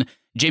Allen,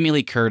 Jamie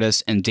Lee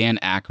Curtis, and Dan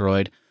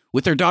Aykroyd.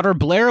 With their daughter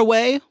Blair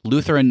away,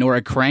 Luther and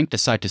Nora Crank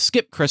decide to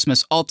skip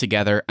Christmas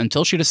altogether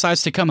until she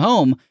decides to come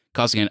home,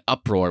 causing an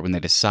uproar when they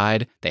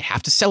decide they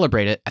have to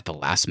celebrate it at the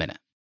last minute.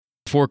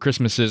 4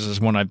 Christmases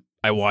is one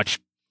I watch.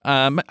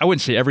 I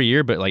wouldn't say every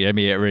year, but like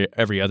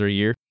every other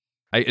year.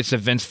 It's a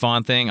Vince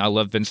Vaughn thing. I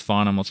love Vince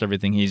Vaughn, almost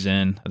everything he's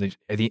in.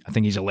 I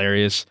think he's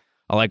hilarious.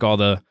 I like all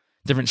the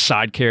different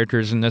side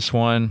characters in this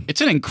one.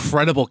 It's an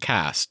incredible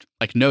cast.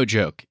 Like, no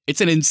joke.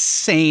 It's an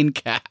insane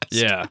cast.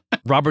 Yeah.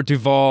 Robert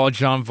Duvall,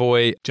 Jon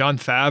Voight. Jon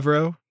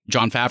Favreau,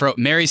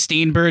 Mary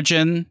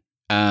Steenburgen.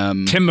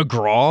 Tim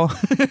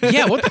McGraw.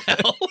 Yeah, what the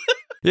hell?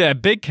 Yeah,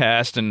 big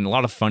cast and a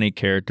lot of funny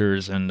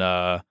characters. And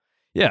I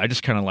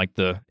just kind of like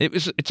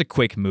it's a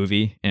quick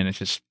movie and it's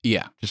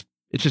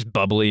just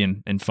bubbly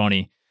and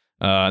funny.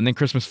 And then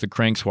Christmas with the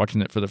Cranks,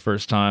 watching it for the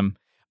first time.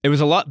 It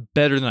was a lot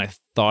better than I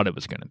thought it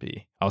was going to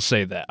be. I'll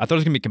say that. I thought it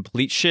was going to be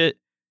complete shit.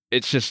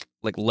 It's just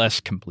like less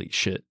complete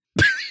shit.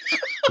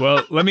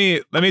 Well, let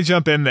me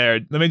jump in there.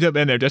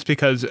 Just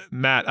because,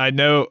 Matt, I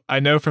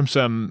know from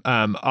some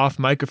off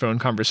microphone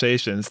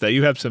conversations that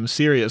you have some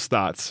serious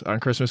thoughts on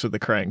Christmas with the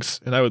Cranks,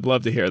 and I would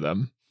love to hear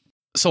them.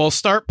 So I'll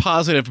start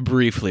positive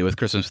briefly with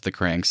Christmas with the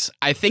Cranks.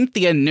 I think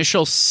the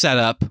initial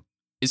setup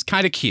is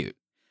kind of cute.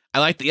 I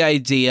like the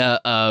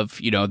idea of,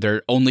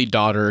 their only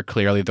daughter,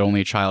 clearly their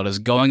only child, is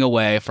going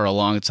away for a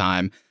long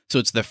time. So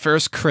it's the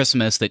first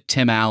Christmas that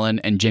Tim Allen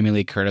and Jamie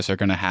Lee Curtis are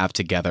going to have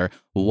together.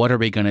 What are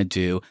we going to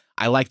do?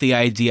 I like the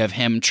idea of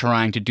him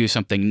trying to do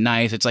something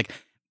nice. It's like,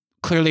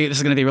 clearly this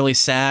is going to be really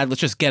sad.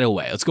 Let's just get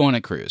away. Let's go on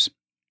a cruise.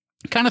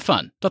 Kind of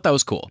fun. Thought that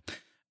was cool.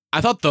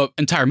 I thought the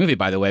entire movie,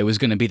 by the way, was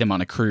going to be them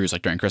on a cruise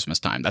like during Christmas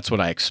time. That's what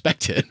I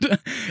expected.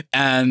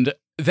 And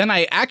then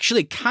I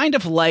actually kind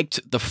of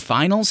liked the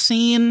final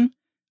scene.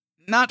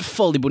 Not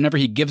fully, but whenever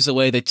he gives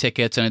away the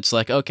tickets and it's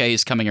like, okay,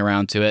 he's coming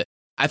around to it.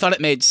 I thought it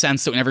made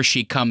sense that whenever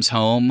she comes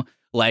home,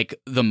 like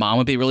the mom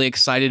would be really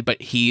excited,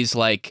 but he's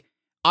like,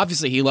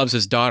 obviously he loves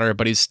his daughter,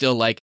 but he's still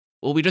like,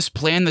 well, we just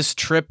planned this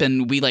trip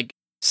and we like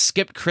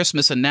skipped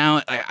Christmas and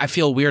now I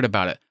feel weird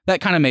about it. That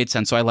kind of made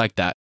sense. So I like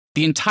that.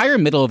 The entire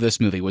middle of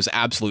this movie was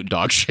absolute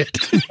dog shit.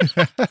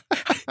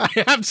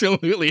 I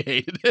absolutely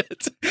hated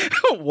it.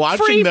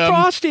 Watching Free them,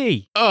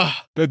 Frosty.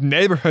 The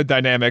neighborhood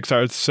dynamics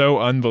are so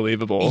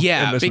unbelievable.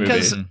 Yeah, in this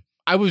because movie.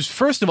 I was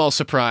first of all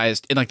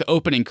surprised in like the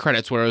opening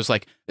credits where I was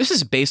like, this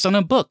is based on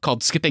a book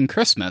called Skipping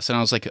Christmas. And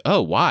I was like,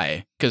 oh,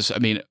 why? Because, I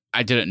mean,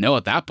 I didn't know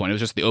at that point. It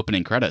was just the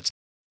opening credits.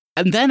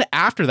 And then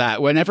after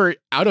that, whenever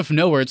out of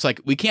nowhere, it's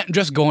like, we can't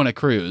just go on a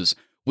cruise.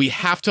 We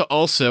have to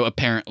also,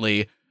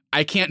 apparently,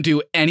 I can't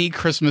do any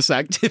Christmas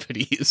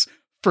activities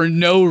for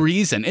no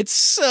reason. It's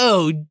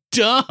so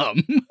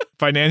dumb.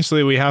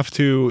 Financially, we have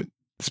to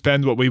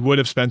spend what we would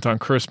have spent on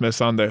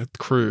Christmas on the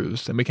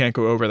cruise, and we can't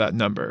go over that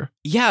number.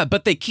 Yeah,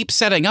 but they keep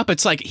setting up.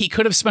 It's like he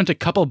could have spent a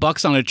couple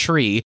bucks on a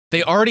tree.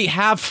 They already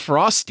have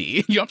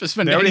Frosty. You don't have to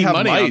spend any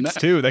money lights, on that.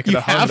 too. They could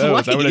have hung those.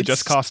 Lights. That would have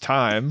just cost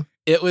time.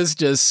 It was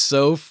just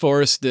so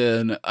forced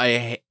in.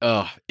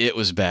 It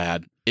was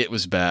bad. It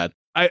was bad.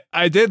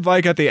 I did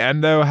like at the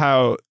end, though,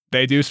 how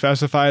they do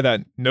specify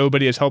that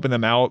nobody is helping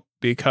them out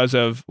because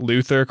of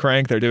Luther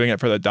Crank. They're doing it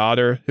for the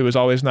daughter, who was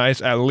always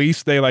nice. At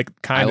least they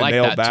kind of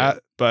nailed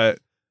that. But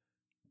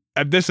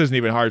this isn't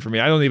even hard for me.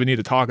 I don't even need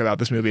to talk about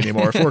this movie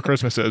anymore. 4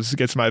 Christmases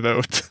gets my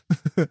vote.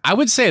 I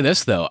would say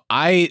this, though.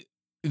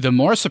 The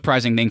more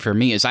surprising thing for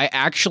me is I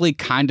actually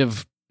kind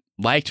of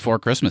liked 4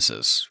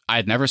 Christmases. I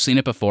had never seen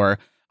it before.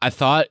 I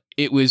thought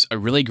it was a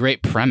really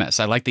great premise.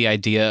 I like the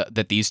idea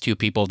that these two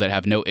people that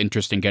have no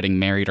interest in getting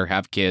married or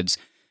have kids,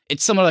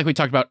 it's similar like we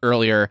talked about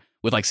earlier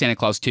with like Santa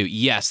Claus 2.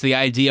 Yes, the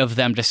idea of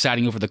them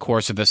deciding over the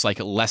course of this like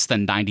less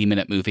than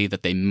 90-minute movie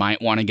that they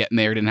might want to get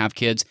married and have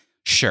kids,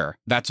 sure,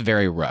 that's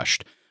very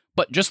rushed.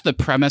 But just the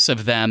premise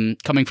of them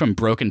coming from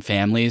broken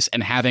families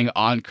and having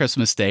on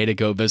Christmas Day to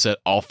go visit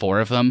all four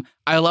of them,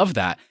 I love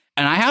that.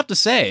 And I have to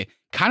say,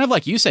 kind of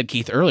like you said,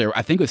 Keith, earlier,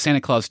 I think with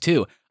Santa Claus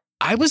 2,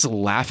 I was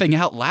laughing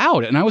out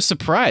loud and I was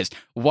surprised.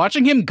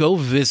 Watching him go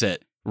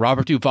visit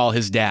Robert Duvall,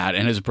 his dad,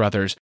 and his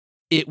brothers,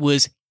 it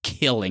was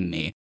killing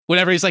me.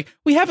 Whenever he's like,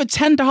 we have a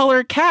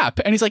 $10 cap.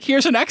 And he's like,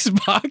 here's an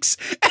Xbox.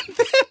 And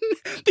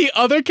then the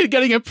other kid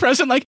getting a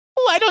present like,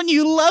 why don't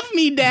you love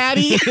me,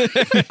 Daddy?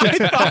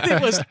 I thought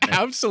it was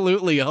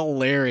absolutely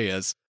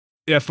hilarious.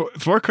 Yeah,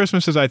 Four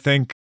Christmases, I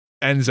think,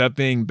 ends up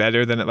being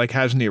better than it like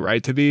has any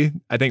right to be.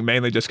 I think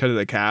mainly just because of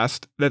the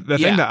cast. The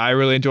thing that I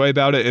really enjoy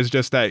about it is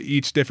just that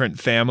each different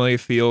family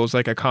feels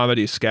like a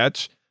comedy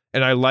sketch.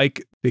 And I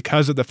like,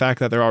 because of the fact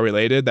that they're all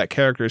related, that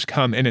characters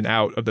come in and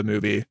out of the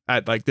movie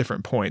at like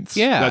different points.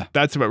 Yeah.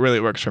 That's what really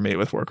works for me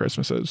with Four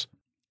Christmases.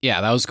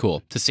 Yeah, that was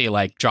cool to see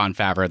like Jon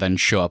Favreau then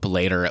show up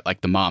later at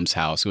like the mom's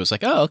house. It was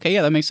like, oh, okay,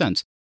 yeah, that makes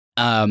sense.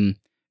 And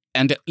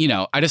you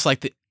know, I just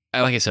like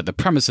I said, the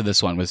premise of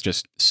this one was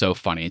just so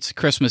funny. It's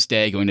Christmas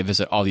Day, going to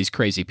visit all these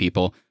crazy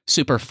people.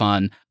 Super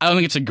fun. I don't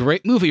think it's a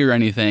great movie or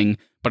anything,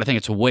 but I think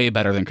it's way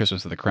better than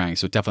Christmas of the Cranks,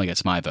 so it definitely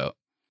gets my vote.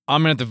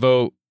 I'm going to have to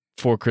vote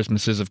Four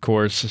Christmases, of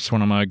course. It's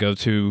one of my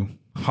go-to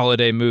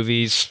holiday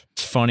movies.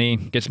 It's funny,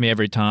 gets me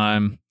every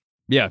time.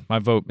 Yeah, my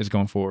vote is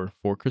going for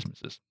Four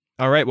Christmases.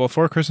 All right, well,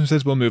 Four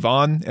Christmases will move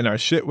on in our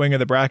shit wing of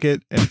the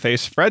bracket and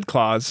face Fred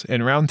Claus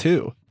in round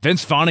 2.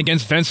 Vince Vaughn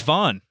against Vince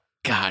Vaughn.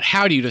 God,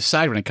 how do you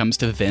decide when it comes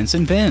to Vince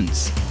and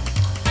Vince?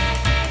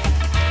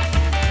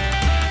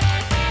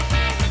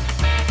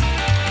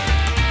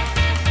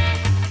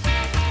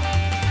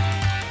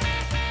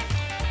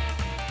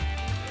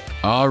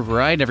 All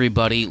right,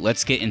 everybody,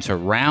 let's get into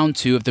round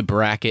 2 of the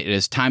bracket. It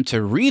is time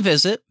to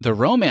revisit the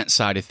romance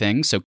side of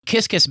things. So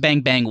Kiss Kiss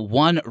Bang Bang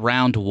won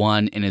round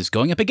 1 and is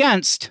going up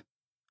against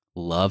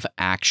Love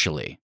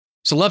Actually.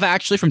 So Love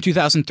Actually from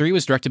 2003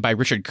 was directed by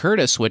Richard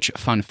Curtis, which,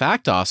 fun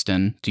fact,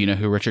 Austin, do you know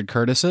who Richard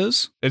Curtis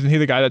is? Isn't he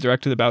the guy that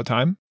directed About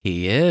Time?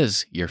 He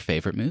is your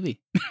favorite movie.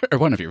 Or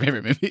one of your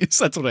favorite movies.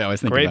 That's what I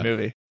always think Great about.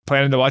 movie.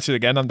 Planning to watch it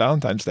again on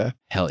Valentine's Day.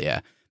 Hell yeah.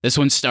 This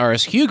one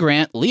stars Hugh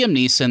Grant, Liam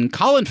Neeson,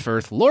 Colin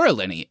Firth, Laura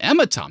Linney,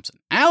 Emma Thompson,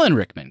 Alan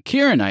Rickman,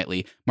 Keira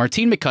Knightley,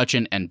 Martine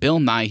McCutcheon, and Bill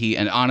Nighy,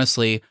 and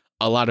honestly,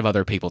 a lot of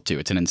other people too.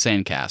 It's an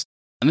insane cast.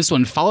 And this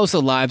one follows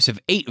the lives of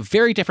 8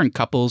 very different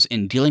couples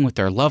in dealing with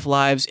their love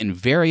lives in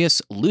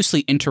various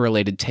loosely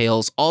interrelated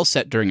tales, all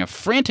set during a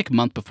frantic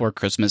month before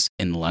Christmas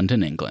in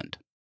London, England.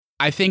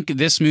 I think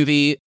this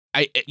movie,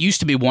 it used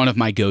to be one of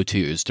my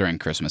go-tos during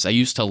Christmas. I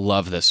used to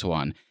love this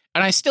one.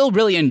 And I still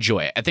really enjoy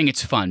it. I think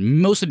it's fun,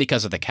 mostly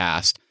because of the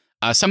cast.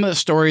 Some of the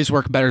stories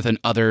work better than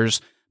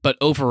others, but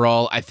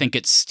overall, I think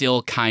it's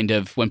still kind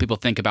of, when people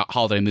think about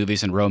holiday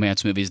movies and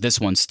romance movies, this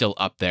one's still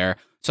up there.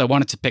 So I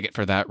wanted to pick it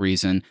for that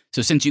reason.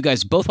 So since you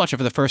guys both watched it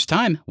for the first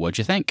time, what'd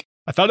you think?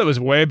 I thought it was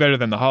way better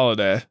than The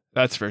Holiday.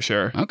 That's for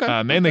sure.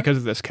 Okay. Mainly because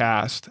of this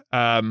cast.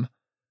 I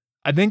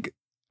think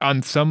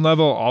on some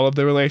level, all of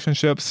the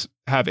relationships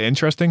have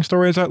interesting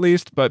stories at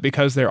least, but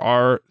because there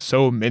are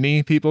so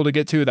many people to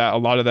get to, that a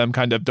lot of them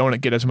kind of don't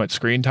get as much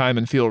screen time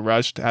and feel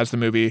rushed as the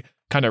movie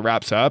kind of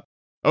wraps up.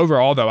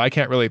 Overall, though, I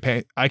can't really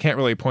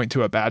point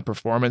to a bad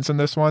performance in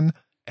this one.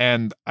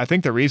 And I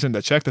think the reason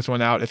to check this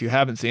one out, if you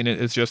haven't seen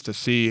it, is just to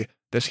see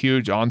this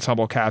huge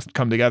ensemble cast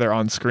come together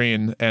on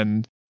screen,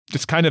 and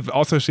just kind of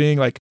also seeing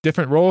like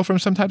different roles from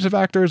some types of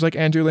actors like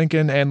Andrew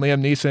Lincoln and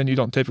Liam Neeson. You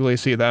don't typically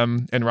see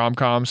them in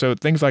rom-com. So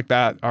things like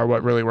that are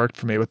what really worked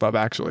for me with Love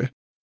Actually.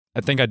 I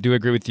think I do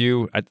agree with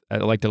you. I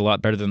liked it a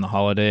lot better than The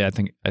Holiday. I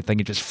think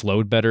it just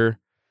flowed better.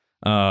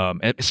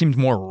 It seemed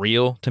more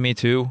real to me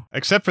too.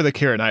 Except for the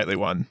Keira Knightley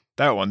one.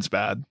 That one's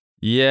bad.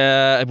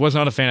 Yeah, I was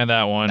not a fan of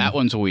that one. That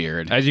one's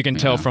weird. As you can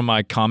tell from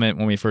my comment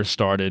when we first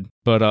started.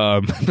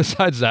 But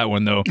besides that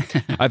one, though,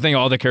 I think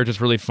all the characters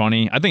were really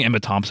funny. I think Emma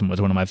Thompson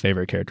was one of my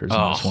favorite characters in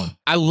this one.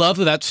 I love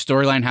that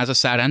storyline has a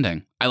sad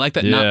ending. I like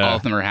that not all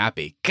of them are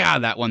happy. God,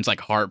 that one's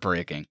like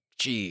heartbreaking.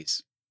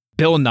 Jeez.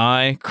 Bill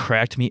Nye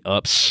cracked me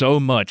up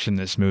so much in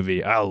this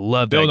movie. I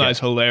love that Bill guy. Nye's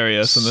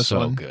hilarious in this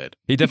one. So good.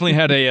 He definitely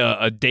had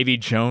a Davy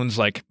Jones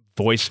like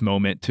voice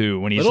moment too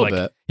when he's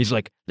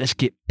like, let's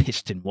get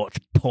pissed and watch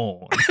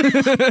porn.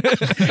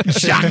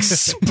 Jack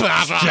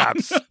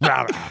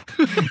Sparrow.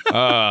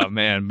 Oh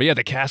man, but yeah,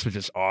 the cast was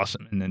just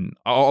awesome, and then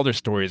all their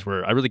stories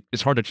were.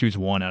 It's hard to choose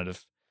one out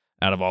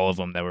of all of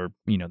them that were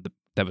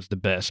that was the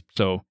best.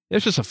 So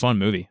it's just a fun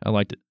movie. I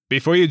liked it.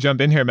 Before you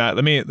jump in here, Matt,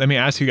 let me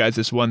ask you guys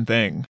this one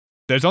thing.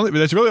 There's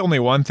really only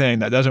one thing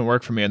that doesn't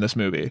work for me in this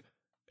movie.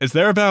 Is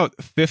there about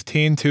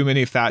 15 too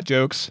many fat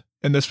jokes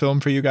in this film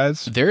for you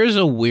guys? There is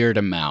a weird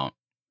amount,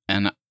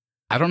 and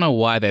I don't know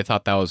why they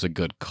thought that was a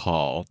good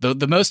call.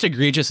 The most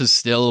egregious is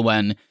still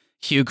when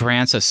Hugh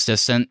Grant's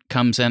assistant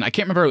comes in. I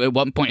can't remember at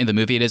what point in the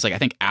movie it is. Like, I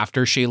think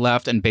after she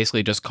left, and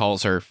basically just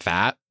calls her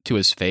fat to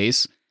his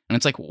face. And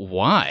it's like,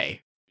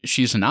 why?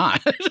 She's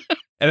not.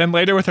 And then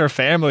later with her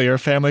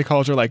family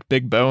calls her like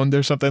big boned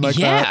or something like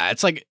that. Yeah,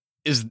 it's like,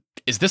 is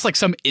this like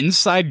some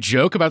inside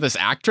joke about this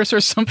actress or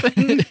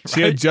something?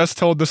 She had just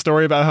told the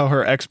story about how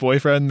her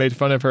ex-boyfriend made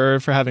fun of her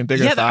for having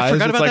bigger thighs. I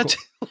forgot It's about like, that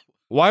too.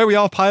 why are we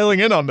all piling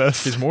in on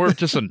this? She's more of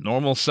just a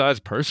normal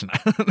sized person. I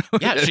don't know.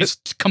 Yeah, she's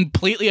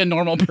completely a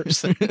normal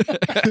person.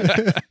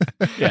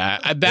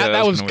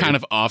 That was kind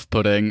of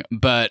off-putting.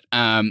 But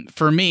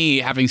for me,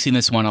 having seen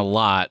this one a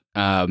lot,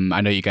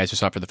 I know you guys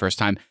just saw it for the first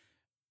time.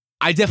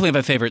 I definitely have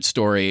a favorite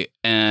story,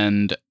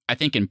 and I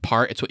think in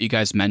part it's what you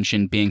guys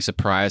mentioned, being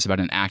surprised about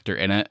an actor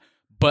in it.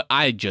 But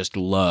I just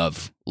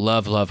love the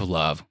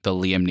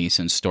Liam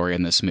Neeson story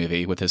in this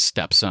movie with his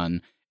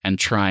stepson and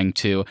trying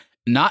to,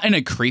 not in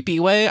a creepy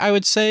way, I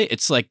would say.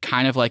 It's like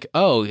kind of like,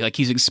 like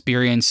he's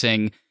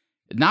experiencing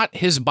not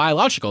his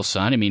biological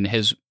son. I mean,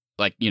 his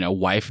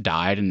wife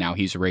died and now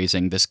he's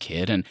raising this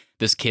kid, and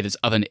this kid is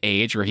of an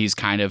age where he's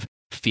kind of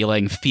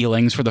feeling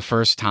feelings for the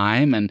first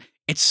time, and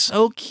it's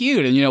so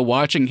cute. And,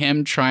 watching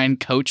him try and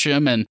coach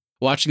him and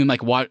watching him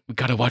like, we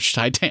gotta watch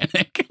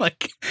Titanic,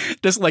 like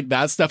just like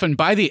that stuff. And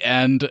by the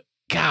end,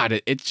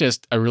 God, it's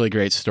just a really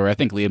great story. I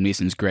think Liam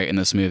Neeson's great in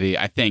this movie.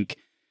 I think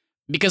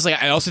because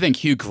I also think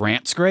Hugh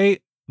Grant's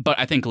great, but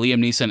I think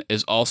Liam Neeson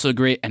is also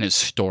great and his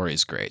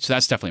story's great. So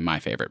that's definitely my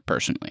favorite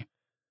personally.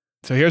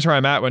 So here's where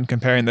I'm at when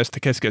comparing this to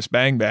Kiss Kiss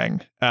Bang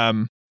Bang.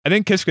 I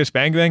think Kiss Kiss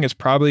Bang Bang is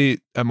probably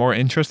a more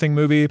interesting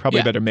movie,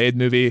 probably a better made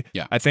movie.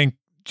 Yeah. I think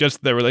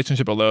just the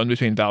relationship alone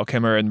between Val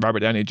Kilmer and Robert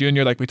Downey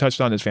Jr., like we touched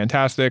on, is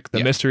fantastic.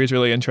 The mystery is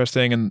really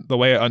interesting, and the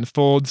way it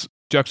unfolds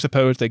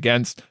juxtaposed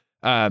against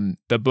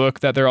the book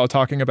that they're all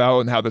talking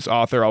about, and how this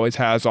author always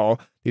has all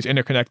these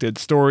interconnected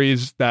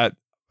stories that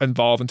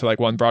involve into like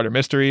one broader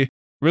mystery.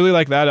 Really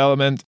like that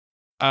element.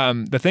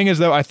 The thing is,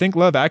 though, I think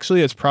Love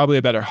Actually is probably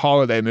a better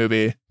holiday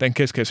movie than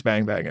Kiss Kiss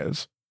Bang Bang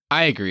is.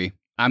 I agree.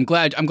 I'm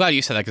glad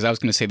you said that, because I was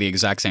going to say the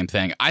exact same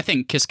thing. I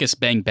think Kiss Kiss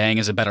Bang Bang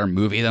is a better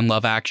movie than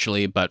Love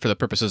Actually, but for the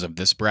purposes of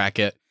this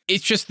bracket,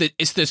 it's just that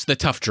it's the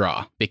tough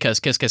draw, because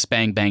Kiss Kiss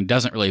Bang Bang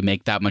doesn't really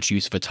make that much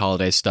use of its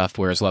holiday stuff,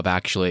 whereas Love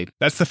Actually,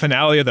 that's the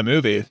finale of the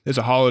movie, is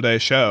a holiday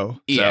show.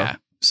 Yeah.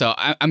 So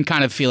I'm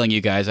kind of feeling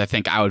you guys. I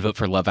think I would vote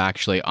for Love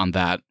Actually on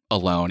that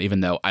alone, even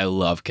though I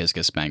love Kiss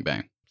Kiss Bang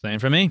Bang. Same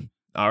for me.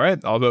 All right,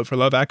 I'll vote for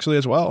Love Actually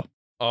as well.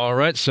 All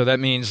right, so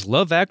that means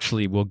Love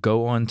Actually will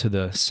go on to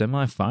the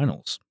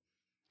semifinals.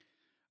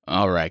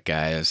 All right,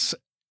 guys.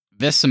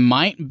 This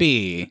might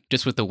be,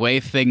 just with the way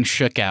things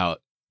shook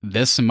out,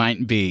 this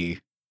might be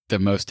the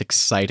most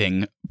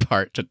exciting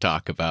part to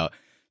talk about.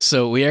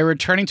 So we are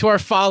returning to our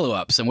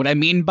follow-ups, and what I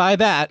mean by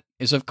that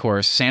is, of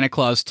course, Santa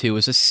Claus 2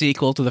 is a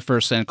sequel to the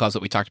first Santa Claus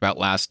that we talked about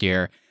last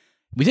year.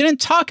 We didn't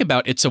talk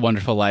about It's a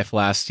Wonderful Life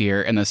last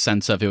year in the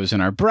sense of it was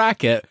in our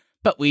bracket,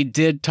 but we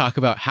did talk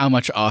about how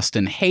much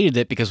Austin hated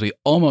it because we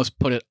almost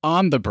put it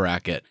on the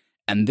bracket.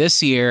 And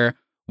this year,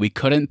 we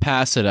couldn't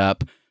pass it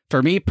up.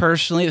 For me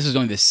personally, this is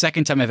only the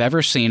second time I've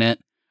ever seen it.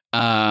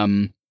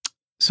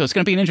 So it's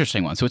going to be an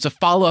interesting one. So it's a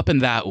follow-up in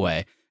that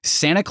way.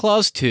 Santa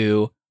Claus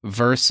 2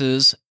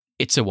 versus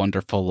It's a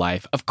Wonderful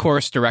Life. Of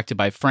course, directed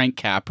by Frank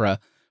Capra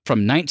from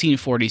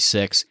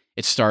 1946.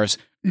 It stars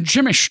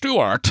Jimmy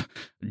Stewart,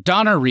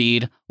 Donna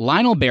Reed,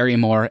 Lionel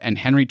Barrymore, and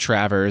Henry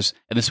Travers.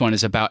 And this one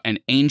is about an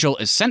angel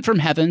is sent from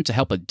heaven to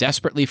help a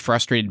desperately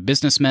frustrated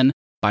businessman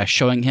by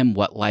showing him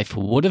what life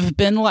would have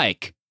been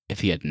like if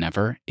he had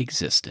never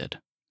existed.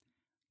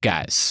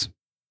 Guys,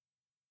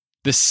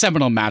 the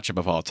seminal matchup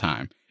of all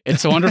time.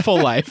 It's a Wonderful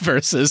Life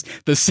versus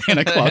the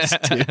Santa Claus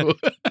 2.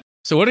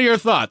 So what are your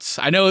thoughts?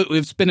 I know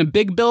it's been a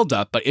big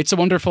build-up, but It's a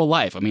Wonderful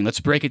Life. I mean, let's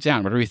break it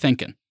down. What are we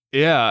thinking?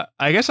 Yeah,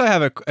 I guess I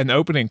have an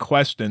opening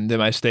question to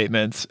my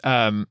statements.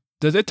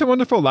 Does It's a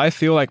Wonderful Life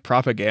feel like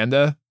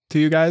propaganda to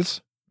you guys?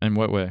 In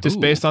what way?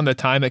 Just based on the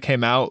time it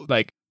came out,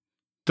 like,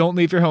 don't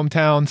leave your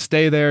hometown,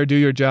 stay there, do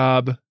your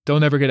job,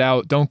 don't ever get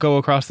out, don't go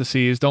across the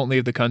seas, don't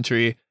leave the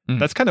country.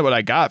 That's kind of what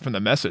I got from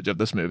the message of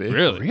this movie.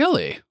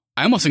 Really?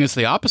 I almost think it's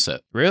the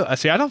opposite. Really?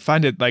 See, I don't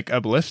find it like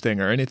uplifting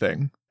or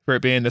anything for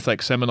it being this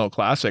like seminal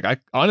classic. I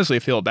honestly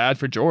feel bad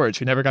for George.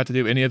 He never got to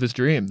do any of his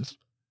dreams.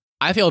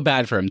 I feel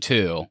bad for him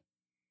too.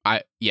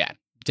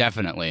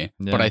 Definitely.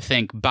 Yeah. But I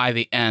think by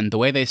the end, the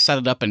way they set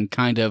it up and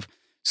kind of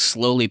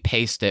slowly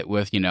paced it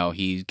with,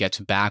 he gets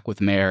back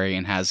with Mary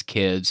and has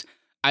kids.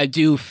 I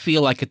do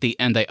feel like at the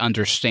end, I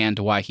understand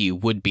why he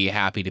would be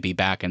happy to be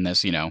back in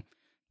this,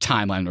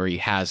 timeline where he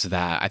has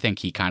that. I think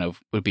he kind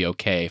of would be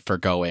okay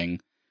forgoing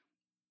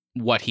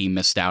what he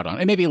missed out on.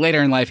 And maybe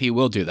later in life he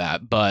will do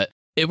that, but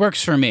it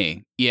works for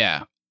me.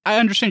 Yeah. I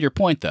understand your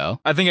point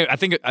though. I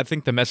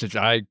think the message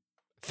I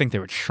think they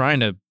were trying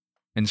to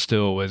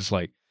instill was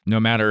like, no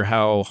matter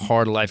how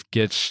hard life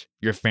gets,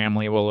 your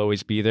family will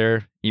always be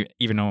there,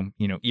 even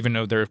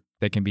though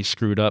they can be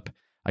screwed up.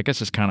 I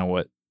guess it's kind of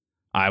what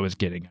I was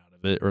getting out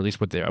of it, or at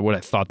least what I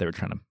thought they were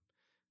trying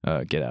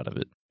to get out of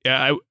it.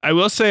 Yeah, I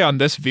will say on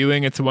this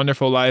viewing, It's a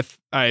Wonderful Life,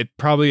 I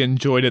probably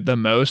enjoyed it the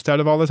most out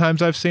of all the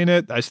times I've seen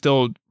it. I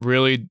still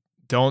really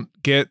don't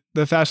get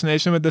the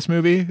fascination with this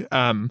movie,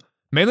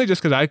 mainly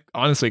just because I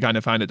honestly kind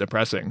of find it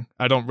depressing.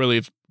 I don't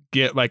really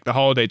get like the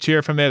holiday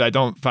cheer from it. I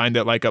don't find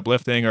it like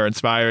uplifting or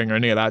inspiring or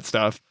any of that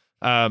stuff.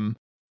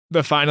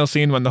 The final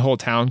scene when the whole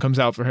town comes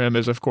out for him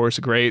is, of course,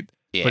 great.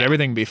 Yeah. But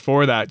everything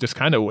before that just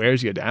kind of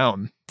wears you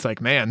down. It's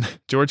like, man,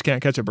 George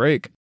can't catch a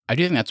break. I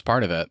do think that's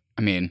part of it.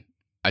 I mean,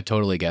 I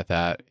totally get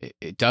that.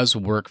 It does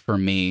work for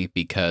me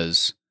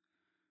because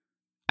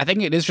I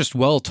think it is just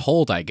well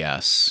told, I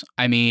guess.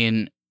 I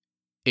mean,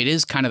 it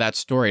is kind of that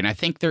story. And I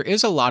think there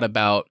is a lot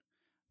about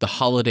the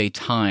holiday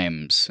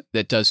times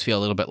that does feel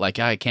a little bit like,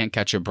 I can't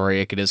catch a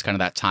break. It is kind of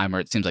that time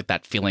where it seems like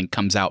that feeling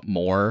comes out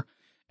more.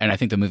 And I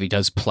think the movie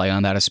does play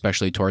on that,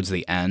 especially towards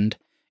the end.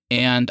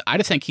 And I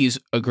just think he's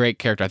a great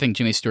character. I think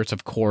Jimmy Stewart's,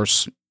 of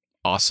course,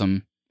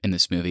 awesome in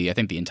this movie. I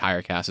think the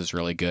entire cast is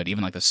really good,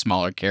 even like the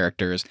smaller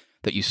characters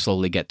that you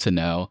slowly get to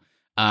know.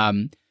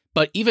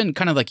 But even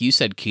kind of like you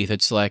said, Keith,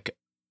 it's like,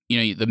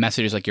 the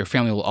message is like your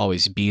family will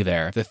always be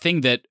there. The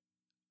thing that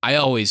I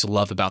always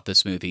love about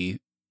this movie,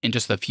 in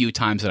just the few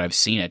times that I've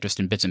seen it, just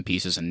in bits and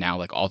pieces and now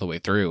like all the way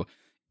through,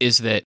 is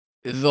that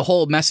the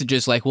whole message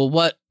is like,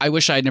 well, I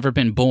wish I had never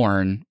been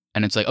born.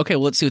 And it's like, okay,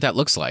 well, let's see what that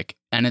looks like.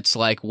 And it's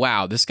like,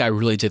 wow, this guy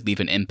really did leave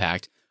an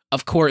impact.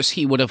 Of course,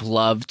 he would have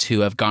loved to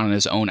have gone on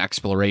his own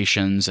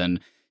explorations and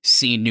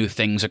seen new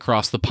things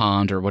across the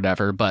pond or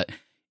whatever, but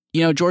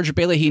George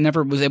Bailey, he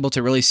never was able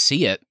to really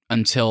see it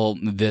until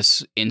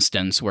this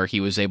instance where he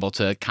was able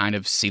to kind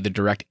of see the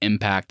direct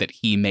impact that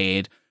he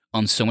made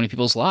on so many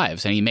people's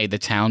lives. And he made the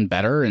town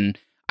better. And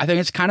I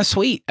think it's kind of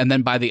sweet. And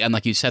then by the end,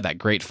 like you said, that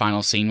great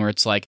final scene where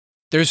it's like,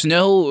 there's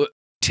no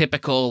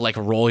typical like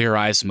roll your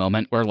eyes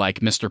moment where like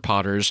Mr.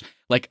 Potter's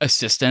like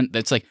assistant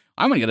that's like,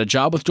 I'm going to get a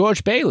job with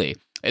George Bailey.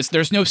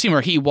 There's no scene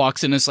where he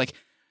walks in and is like,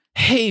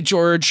 hey,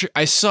 George,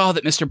 I saw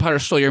that Mr. Potter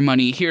stole your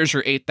money. Here's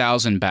your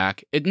 $8,000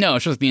 back. No,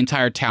 it's just the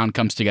entire town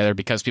comes together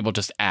because people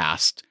just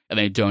asked and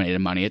they donated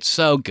money. It's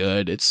so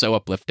good. It's so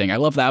uplifting. I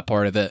love that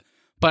part of it.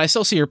 But I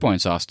still see your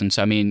points, Austin.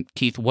 So, I mean,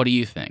 Keith, what do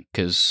you think?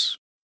 Because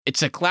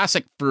it's a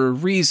classic for a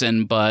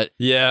reason, but,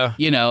 yeah,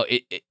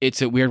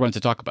 it's a weird one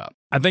to talk about.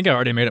 I think I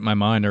already made up my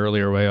mind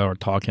earlier while we were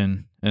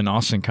talking, and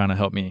Austin kind of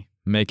helped me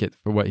make it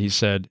for what he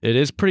said. It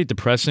is pretty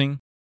depressing,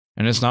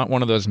 and it's not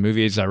one of those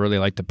movies I really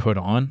like to put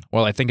on.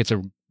 Well, I think it's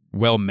a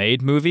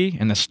well-made movie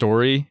and the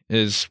story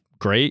is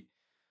great.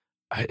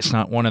 It's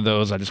not one of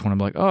those I just want to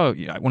be like, oh,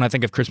 yeah. When I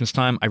think of Christmas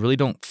time, I really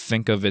don't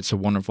think of It's a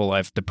Wonderful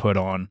Life to put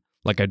on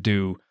like I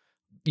do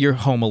your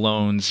Home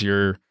Alones,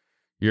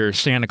 your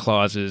Santa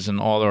Clauses, and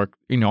all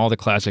the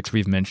classics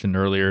we've mentioned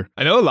earlier.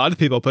 I know a lot of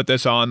people put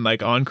this on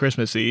like on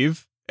Christmas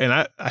Eve, and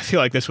I feel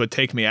like this would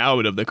take me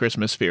out of the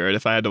Christmas spirit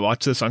if I had to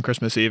watch this on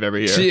Christmas Eve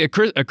every year. See, a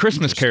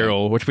Christmas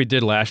Carol, which we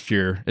did last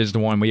year, is the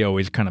one we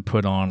always kind of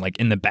put on like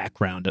in the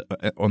background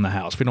on the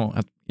house. We don't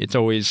have, it's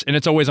always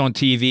on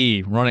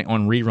TV, running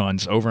on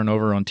reruns over and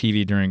over on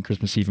TV during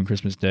Christmas Eve and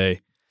Christmas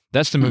Day.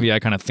 That's the movie I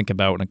kind of think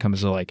about when it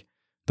comes to like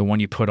the one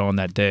you put on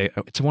that day.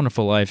 It's a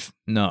Wonderful Life.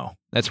 No,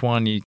 that's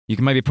one you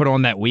can maybe put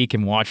on that week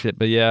and watch it.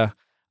 But yeah,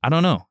 I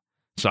don't know.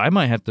 So I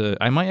might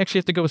actually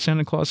have to go with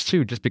Santa Claus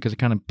 2, just because it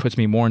kind of puts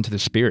me more into the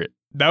spirit.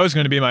 That was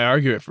going to be my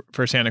argument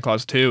for Santa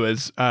Claus 2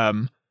 is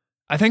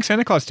I think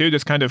Santa Claus 2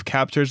 just kind of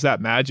captures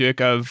that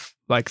magic of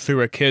like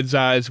through a kid's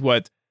eyes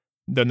what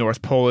the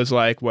North Pole is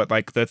like, what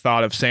like the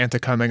thought of Santa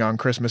coming on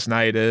Christmas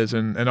night is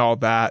and all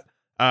that.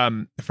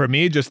 For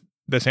me, just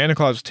the Santa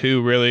Claus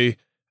 2 really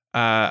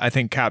I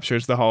think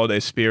captures the holiday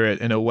spirit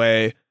in a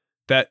way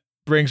that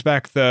brings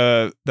back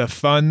the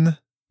fun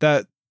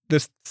that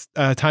this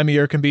time of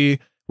year can be.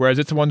 Whereas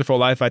It's a Wonderful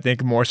Life, I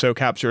think, more so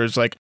captures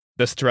like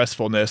the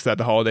stressfulness that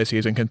the holiday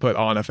season can put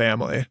on a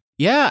family.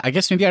 Yeah, I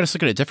guess maybe I just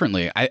look at it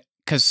differently.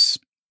 Because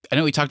I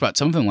know we talked about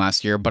some of them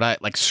last year, but I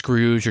like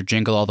Scrooge or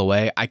Jingle All the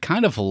Way. I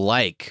kind of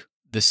like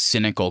the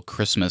cynical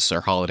Christmas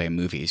or holiday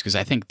movies because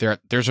I think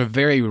there's a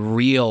very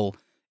real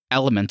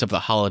element of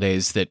the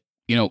holidays that,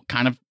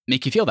 kind of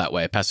make you feel that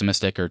way,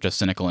 pessimistic or just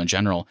cynical in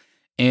general.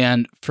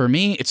 And for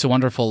me, It's a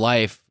Wonderful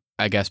Life,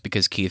 I guess,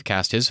 because Keith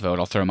cast his vote.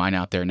 I'll throw mine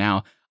out there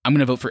now. I'm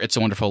going to vote for It's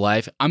a Wonderful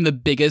Life. I'm the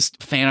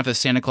biggest fan of the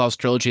Santa Claus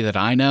trilogy that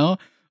I know.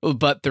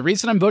 But the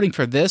reason I'm voting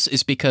for this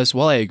is because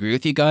while I agree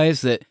with you guys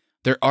that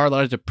there are a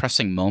lot of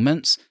depressing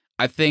moments,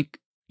 I think,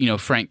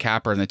 Frank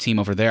Capra and the team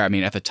over there, I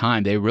mean, at the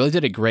time, they really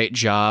did a great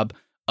job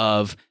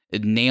of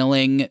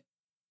nailing.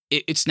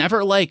 It's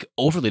never like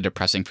overly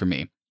depressing for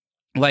me.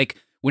 Like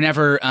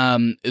whenever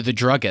the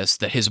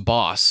druggist, that his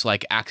boss,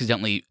 like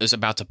accidentally is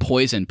about to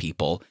poison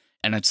people,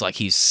 and it's like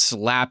he's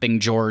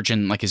slapping George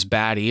in like his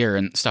bad ear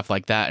and stuff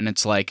like that. And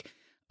it's like,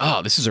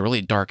 oh, this is a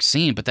really dark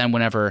scene. But then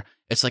whenever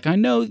it's like, I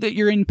know that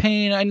you're in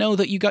pain. I know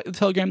that you got the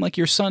telegram like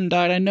your son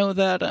died. I know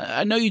that.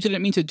 I know you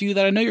didn't mean to do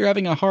that. I know you're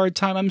having a hard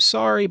time. I'm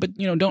sorry, but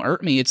don't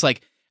hurt me. It's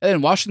like, and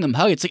then watching them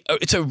hug, it's like,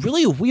 it's a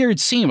really weird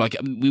scene. Like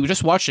we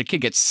just watched a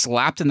kid get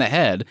slapped in the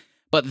head,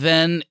 but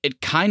then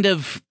it kind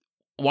of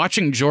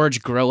watching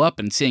George grow up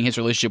and seeing his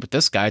relationship with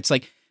this guy. It's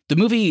like, the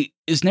movie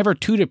is never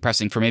too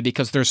depressing for me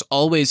because there's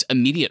always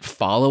immediate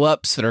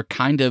follow-ups that are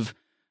kind of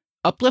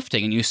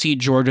uplifting, and you see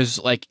George's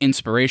like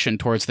inspiration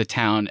towards the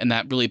town, and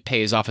that really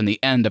pays off in the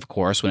end, of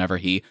course, whenever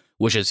he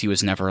wishes he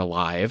was never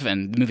alive.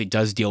 And the movie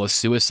does deal with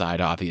suicide,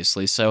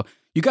 obviously. So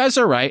you guys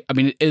are right. I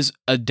mean, it is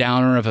a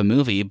downer of a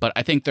movie, but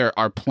I think there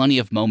are plenty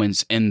of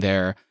moments in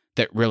there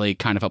that really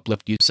kind of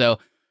uplift you. So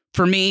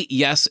for me,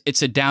 yes,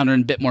 it's a downer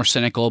and a bit more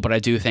cynical, but I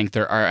do think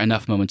there are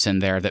enough moments in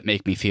there that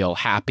make me feel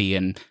happy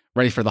and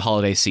ready for the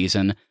holiday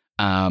season.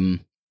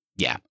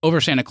 Yeah,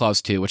 over Santa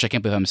Claus 2, which I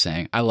can't believe I'm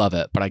saying. I love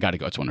it, but I got to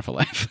go. It's a Wonderful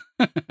Life.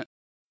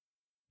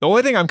 The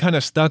only thing I'm kind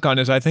of stuck on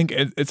is I think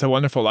It's a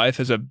Wonderful Life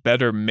is a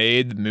better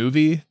made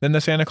movie than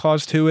the Santa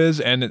Claus 2 is,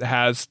 and it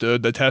has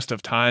stood the test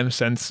of time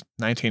since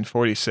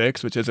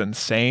 1946, which is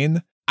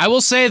insane. I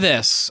will say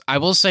this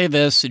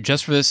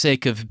just for the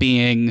sake of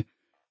being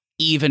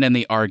even in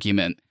the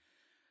argument.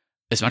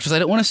 As much as I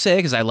don't want to say,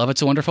 because I love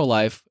It's a Wonderful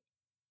Life,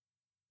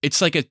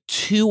 it's like a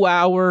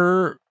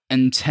 2-hour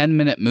and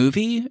 10-minute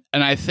movie,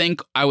 and I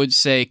think I would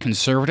say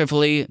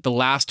conservatively the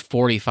last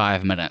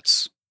 45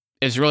 minutes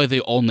is really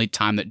the only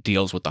time that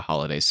deals with the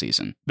holiday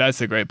season.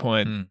 That's a great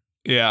point.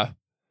 Yeah.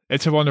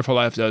 It's a Wonderful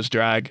Life does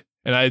drag,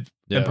 and I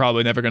am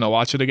probably never going to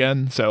watch it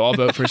again, so I'll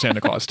vote for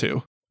Santa Claus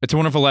 2. It's a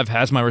Wonderful Life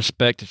has my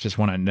respect. It's just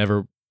one I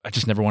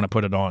just never want to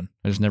put it on.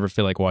 I just never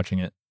feel like watching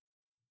it.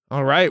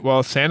 All right,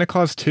 well, Santa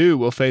Claus 2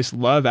 will face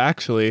Love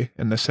Actually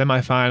in the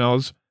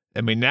semifinals,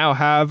 and we now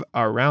have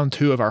our round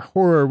 2 of our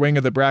horror wing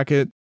of the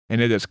bracket, and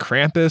it is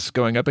Krampus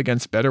going up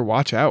against Better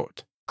Watch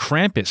Out.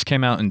 Krampus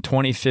came out in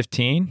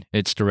 2015.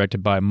 It's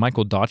directed by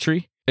Michael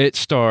Daughtry. It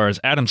stars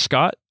Adam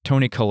Scott,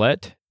 Toni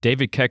Collette,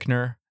 David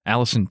Koechner,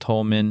 Allison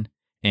Tolman,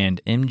 and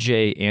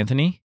MJ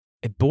Anthony.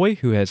 A boy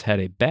who has had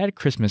a bad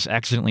Christmas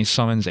accidentally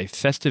summons a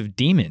festive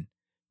demon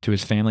to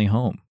his family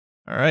home.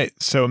 All right,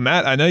 so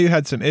Matt, I know you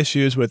had some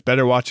issues with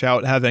Better Watch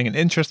Out having an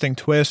interesting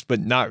twist, but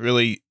not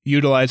really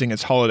utilizing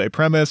its holiday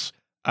premise.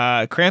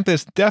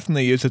 Krampus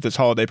definitely uses its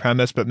holiday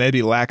premise, but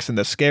maybe lacks in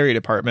the scary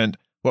department.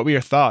 What were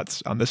your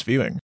thoughts on this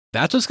viewing?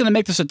 That's what's going to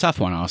make this a tough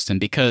one, Austin,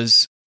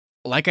 because,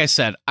 like I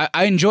said,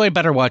 I enjoyed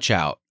Better Watch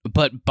Out,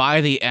 but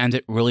by the end,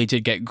 it really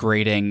did get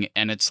grating,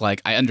 and it's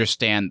like, I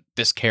understand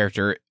this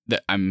character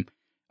that I'm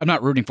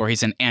not rooting for.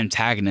 He's an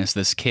antagonist,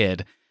 this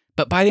kid.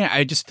 But by the end,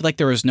 I just feel like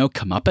there was no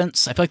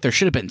comeuppance. I feel like there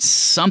should have been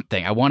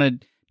something. I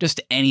wanted just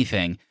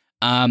anything.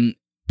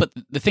 But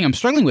the thing I'm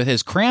struggling with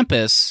is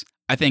Krampus,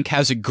 I think,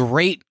 has a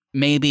great,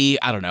 maybe,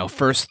 I don't know,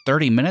 first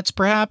 30 minutes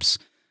perhaps.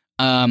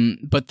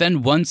 But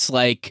then once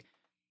like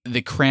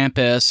the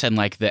Krampus and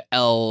like the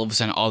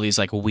elves and all these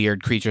like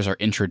weird creatures are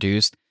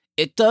introduced,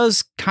 it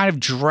does kind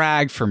of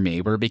drag for me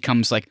where it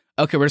becomes like,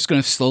 okay, we're just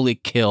going to slowly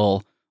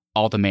kill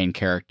all the main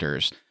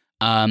characters.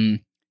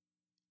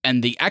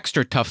 And the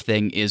extra tough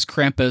thing is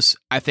Krampus,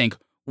 I think,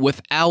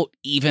 without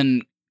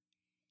even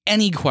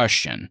any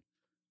question,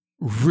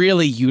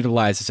 really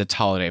utilizes its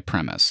holiday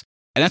premise.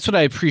 And that's what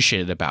I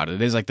appreciated about it.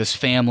 It is like this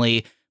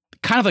family,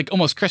 kind of like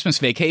almost Christmas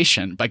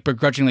Vacation, like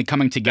begrudgingly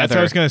coming together. That's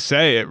what I was going to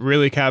say. It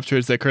really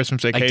captures the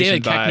Christmas Vacation like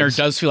David vibes. Koechner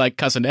does feel like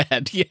Cousin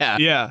Ed. Yeah.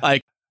 Yeah.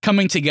 Like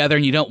coming together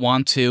and you don't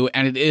want to.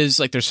 And it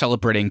is like they're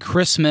celebrating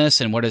Christmas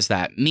and what does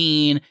that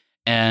mean?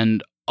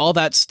 And all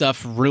that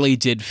stuff really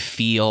did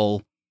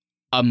feel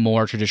a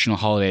more traditional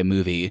holiday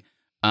movie.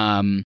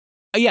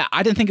 Yeah,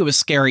 I didn't think it was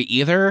scary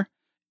either,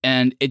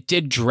 and it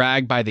did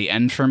drag by the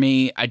end for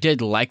me. I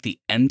did like the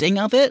ending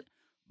of it,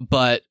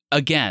 but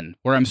again,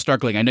 where I'm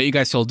struggling, I know you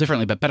guys feel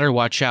differently, but Better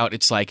Watch Out,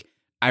 it's like,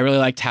 I really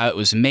liked how it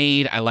was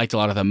made. I liked a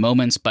lot of the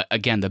moments, but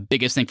again, the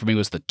biggest thing for me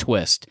was the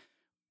twist.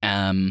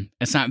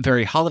 It's not a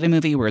very holiday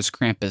movie, whereas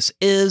Krampus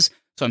is,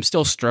 so I'm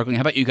still struggling.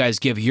 How about you guys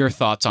give your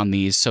thoughts on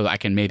these so I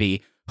can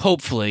maybe,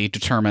 hopefully,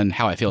 determine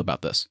how I feel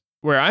about this?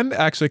 Where I'm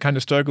actually kind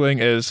of struggling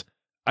is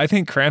I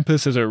think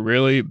Krampus is a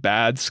really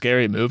bad,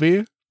 scary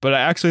movie, but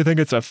I actually think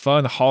it's a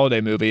fun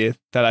holiday movie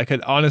that I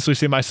could honestly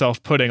see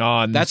myself putting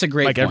on. That's a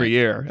great point. Every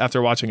year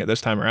after watching it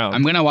this time around.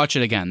 I'm going to watch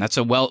it again. That's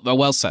a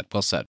well said.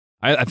 Well said.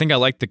 I think I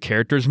like the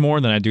characters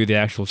more than I do the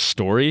actual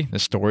story. The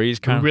story is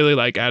kind of... really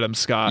like Adam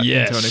Scott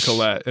and Toni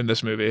Collette in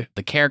this movie.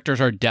 The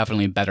characters are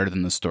definitely better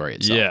than the story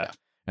itself. Yeah.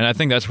 And I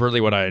think that's really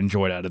what I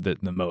enjoyed out of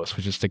it the most,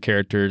 was just the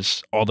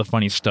characters, all the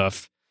funny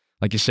stuff.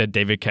 Like you said,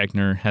 David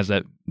Koechner has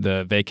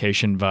the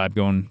vacation vibe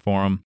going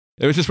for him.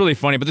 It was just really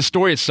funny, but the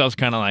story itself's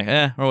kind of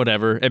like, or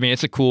whatever. I mean,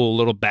 it's a cool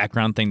little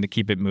background thing to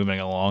keep it moving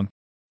along.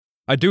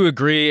 I do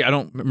agree. I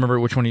don't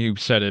remember which one of you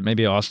said it,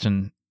 maybe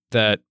Austin,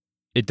 that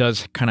it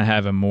does kind of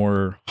have a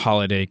more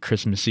holiday,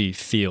 Christmassy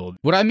feel.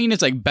 What I mean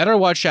is like Better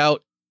Watch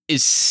Out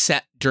is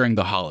set during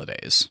the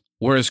holidays,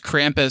 whereas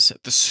Krampus,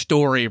 the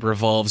story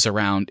revolves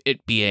around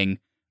it being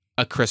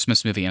a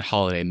Christmas movie and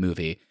holiday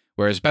movie.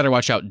 Whereas Better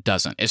Watch Out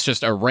doesn't. It's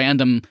just a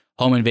random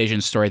home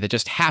invasion story that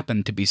just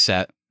happened to be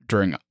set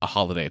during a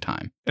holiday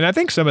time. And I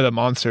think some of the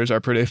monsters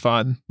are pretty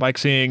fun, like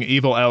seeing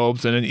evil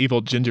elves and an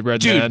evil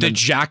gingerbread man. Dude, the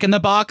Jack in the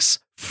Box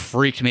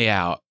freaked me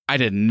out. I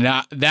did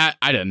not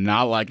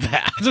like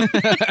that.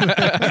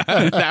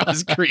 That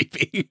was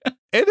creepy.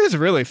 It is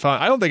really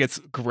fun. I don't think it's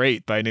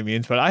great by any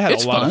means, but I had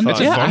It's a lot of fun.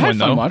 fun. Yeah, I fun had one,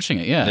 fun though. watching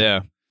it. Yeah. Yeah.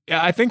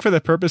 Yeah, I think for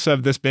the purpose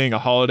of this being a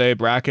holiday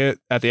bracket,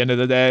 at the end of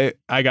the day,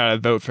 I gotta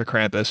vote for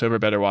Krampus over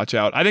Better Watch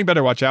Out. I think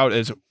Better Watch Out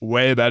is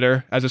way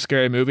better as a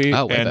scary movie,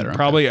 Oh, way and better, okay.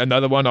 probably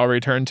another one I'll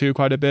return to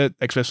quite a bit,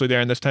 especially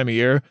during this time of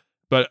year.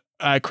 But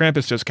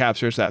Krampus just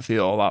captures that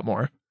feel a lot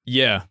more.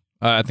 Yeah.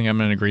 I think I'm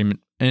in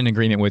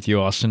agreement with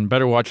you, Austin.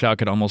 Better Watch Out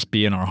could almost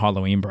be in our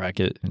Halloween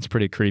bracket. It's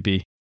pretty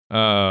creepy.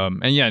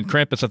 And yeah,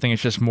 Krampus, I think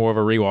it's just more of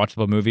a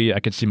rewatchable movie. I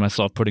could see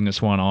myself putting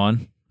this one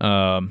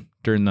on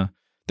during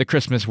the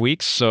Christmas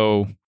weeks.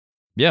 So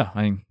yeah,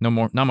 I think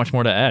not much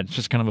more to add. It's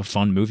just kind of a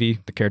fun movie.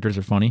 The characters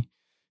are funny.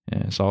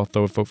 And so I'll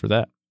throw a vote for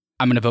that.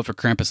 I'm going to vote for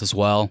Krampus as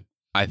well.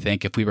 I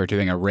think if we were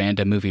doing a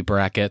random movie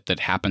bracket that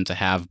happened to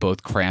have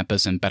both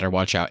Krampus and Better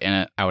Watch Out in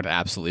it, I would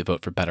absolutely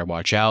vote for Better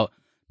Watch Out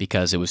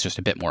because it was just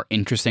a bit more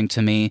interesting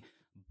to me.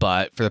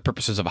 But for the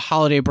purposes of a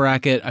holiday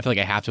bracket, I feel like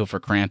I have to vote for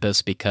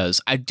Krampus because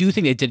I do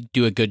think they did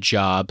do a good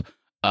job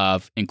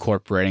of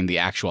incorporating the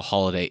actual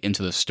holiday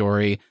into the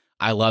story.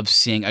 I love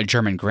seeing a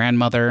German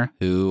grandmother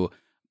who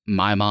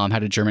my mom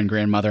had a German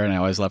grandmother, and I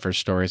always love her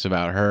stories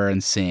about her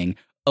and seeing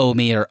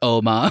Omi or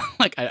Oma.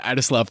 Like I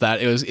just love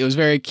that. It was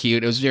very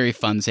cute. It was very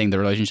fun seeing the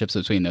relationships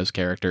between those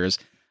characters.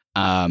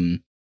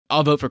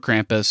 I'll vote for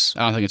Krampus.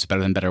 I don't think it's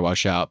better than Better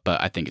Watch Out, but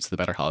I think it's the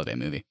better holiday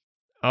movie.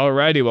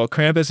 Alrighty, well,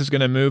 Krampus is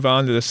going to move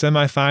on to the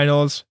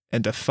semifinals,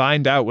 and to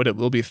find out what it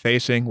will be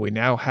facing, we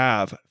now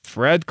have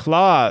Fred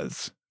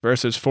Claus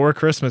versus Four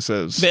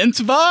Christmases. Vince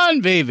Vaughn,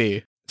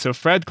 baby. So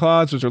Fred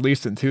Claus was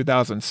released in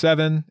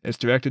 2007. It's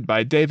directed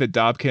by David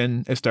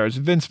Dobkin. It stars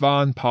Vince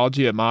Vaughn, Paul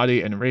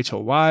Giamatti, and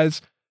Rachel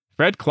Weisz.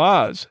 Fred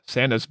Claus,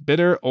 Santa's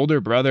bitter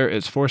older brother,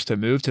 is forced to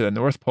move to the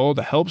North Pole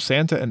to help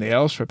Santa and the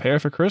elves prepare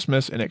for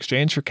Christmas in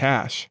exchange for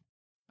cash.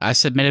 I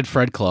submitted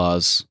Fred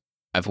Claus.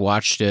 I've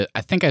watched it. I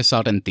think I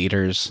saw it in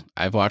theaters.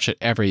 I've watched it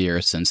every year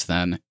since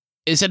then.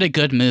 Is it a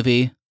good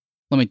movie?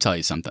 Let me tell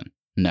you something.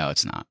 No,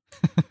 it's not.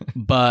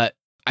 But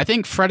I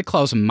think Fred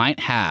Claus might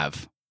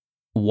have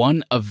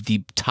one of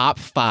the top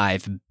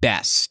 5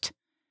 best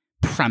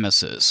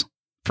premises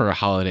for a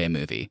holiday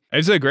movie.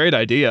 It's a great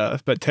idea,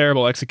 but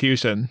terrible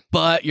execution.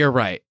 But you're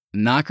right.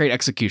 Not great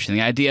execution.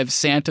 The idea of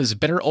Santa's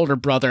bitter older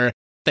brother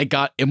that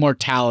got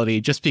immortality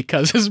just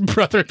because his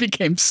brother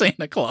became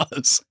Santa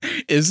Claus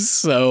is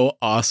so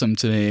awesome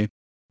to me.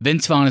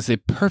 Vince Vaughn is the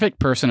perfect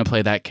person to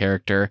play that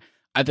character.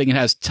 I think it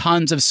has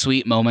tons of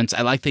sweet moments.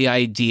 I like the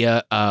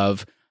idea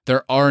of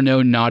there are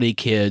no naughty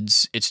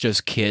kids. It's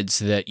just kids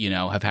that,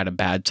 have had a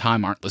bad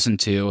time, aren't listened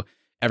to.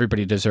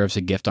 Everybody deserves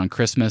a gift on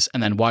Christmas.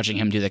 And then watching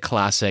him do the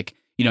classic,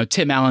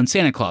 Tim Allen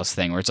Santa Claus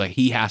thing, where it's like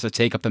he has to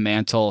take up the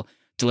mantle,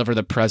 deliver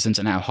the presents,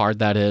 and how hard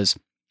that is.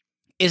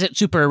 Is it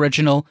super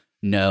original?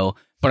 No.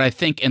 But I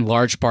think in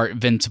large part,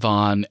 Vince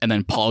Vaughn and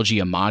then Paul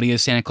Giamatti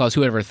as Santa Claus,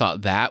 whoever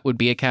thought that would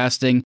be a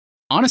casting.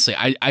 Honestly,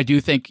 I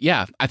do think,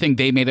 I think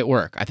they made it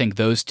work. I think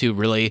those two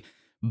really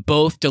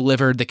both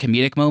delivered the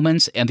comedic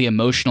moments and the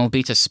emotional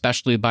beats,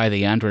 especially by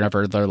the end,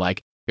 whenever they're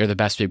like, you're the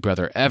best big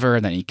brother ever,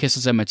 and then he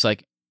kisses him. It's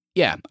like,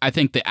 yeah, I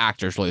think the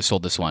actors really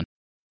sold this one.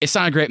 It's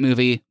not a great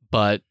movie,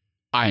 but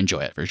I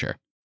enjoy it for sure.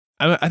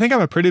 I think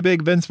I'm a pretty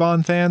big Vince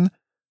Vaughn fan.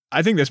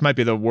 I think this might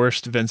be the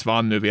worst Vince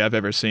Vaughn movie I've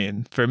ever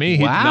seen. For me,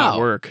 he did not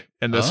work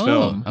in this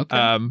film.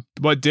 Okay.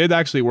 What did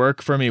actually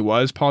work for me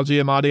was Paul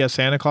Giamatti as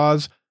Santa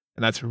Claus,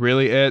 and that's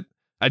really it.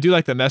 I do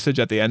like the message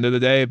at the end of the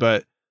day,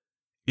 but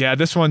yeah,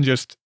 this one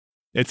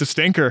it's a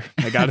stinker,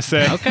 I gotta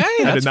say. Okay,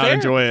 I did not fair.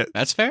 enjoy it.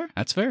 That's fair.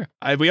 That's fair.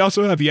 We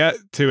also have yet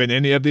to, in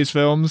any of these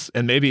films,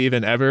 and maybe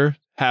even ever,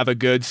 have a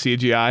good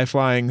CGI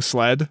flying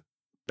sled.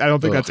 I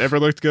don't think that's ever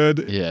looked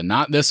good. Yeah,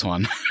 not this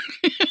one.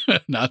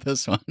 Not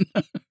this one.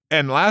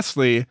 And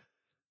lastly,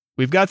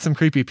 we've got some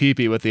creepy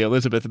pee-pee with the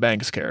Elizabeth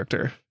Banks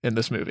character in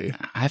this movie.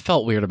 I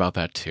felt weird about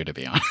that too, to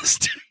be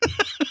honest.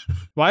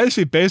 Why is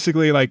she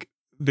basically like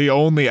the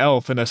only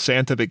elf in a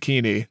Santa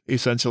bikini,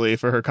 essentially,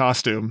 for her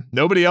costume?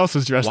 Nobody else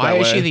is dressed that way. Why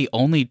is she the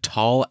only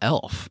tall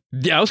elf?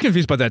 Yeah, I was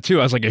confused about that too.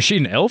 I was like, is she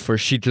an elf or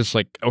is she just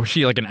like, or is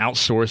she like an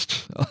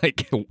outsourced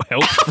like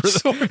elf?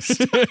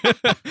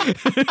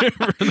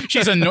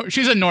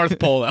 She's a North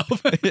Pole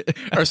elf,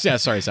 or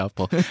South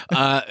Pole.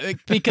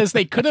 Because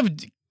they could have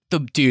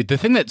the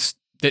thing that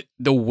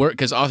the work,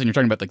 because Austin, you're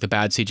talking about like the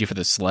bad CG for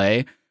the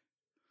sleigh.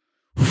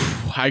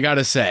 I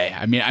gotta say,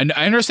 I mean,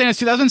 I understand it's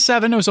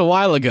 2007. It was a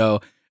while ago.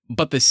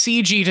 But the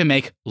CG to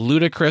make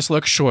Ludacris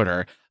look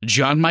shorter,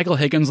 John Michael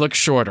Higgins look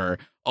shorter,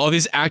 all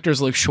these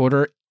actors look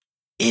shorter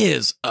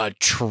is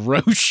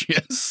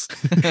atrocious.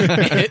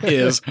 It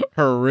is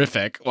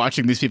horrific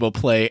watching these people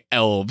play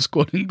elves,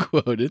 quote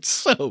unquote. It's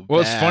so bad.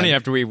 Well, it's funny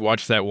after we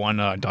watched that one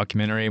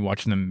documentary,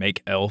 watching them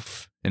make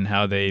Elf and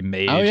how they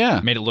made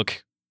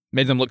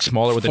them look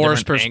smaller with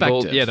forced a different angle.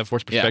 perspective. Yeah, the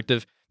forced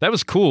perspective. Yeah. That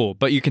was cool,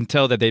 but you can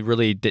tell that they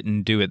really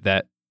didn't do it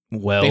that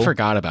well. They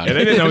forgot about They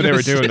it. didn't know what they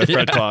were doing with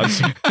Fred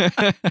Claus.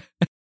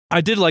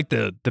 I did like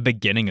the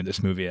beginning of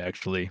this movie,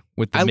 actually.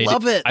 With the I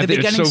love it. I The think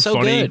it's beginning's so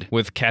funny good.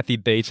 with Kathy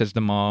Bates as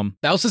the mom.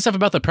 That was the stuff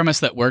about the premise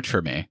that worked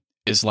for me.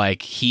 Is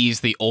like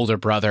he's the older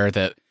brother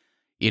that,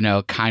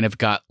 kind of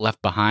got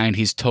left behind.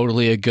 He's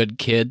totally a good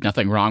kid,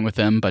 nothing wrong with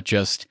him, but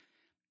just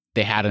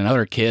they had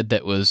another kid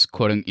that was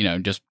quoting,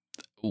 just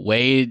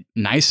way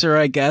nicer,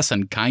 I guess,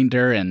 and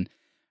kinder, and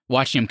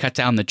watching him cut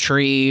down the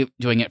tree,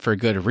 doing it for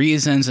good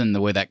reasons, and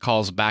the way that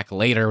calls back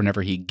later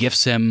whenever he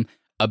gifts him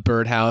a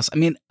birdhouse. I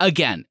mean,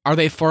 again, are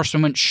they forced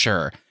moments?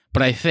 Sure.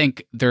 But I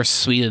think they're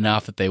sweet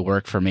enough that they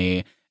work for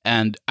me.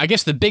 And I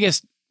guess the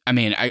biggest,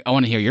 I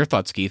want to hear your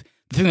thoughts, Keith.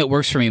 The thing that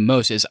works for me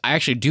most is I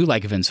actually do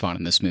like Vince Vaughn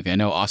in this movie. I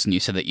know, Austin, you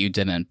said that you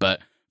didn't, but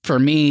for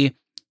me,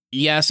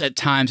 yes, at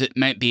times it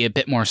might be a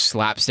bit more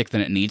slapstick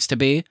than it needs to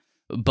be,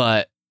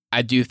 but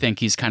I do think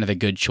he's kind of a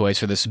good choice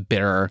for this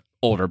bitter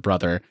older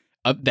brother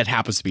that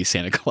happens to be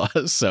Santa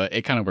Claus. So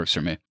it kind of works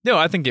for me. No,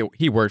 I think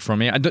he worked for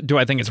me. Do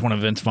I think it's one of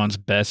Vince Vaughn's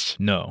best?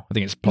 No. I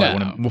think it's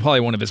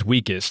probably one of his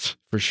weakest,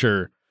 for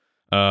sure.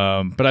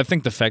 But I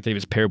think the fact that he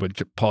was paired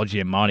with Paul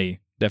Giamatti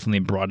definitely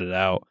brought it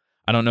out.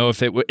 I don't know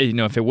if it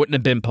if it wouldn't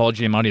have been Paul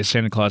Giamatti as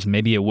Santa Claus,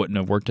 maybe it wouldn't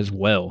have worked as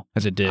well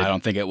as it did. I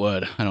don't think it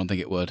would.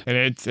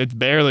 And it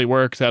barely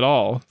works at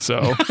all. So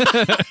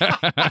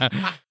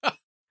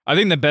I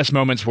think the best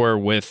moments were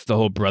with the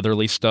whole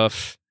brother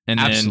stuff. And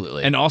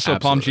Absolutely. And also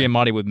Paul Absolutely.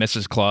 Giamatti with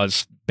Mrs.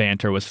 Claus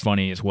banter was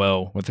funny as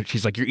well.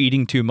 She's like, "You're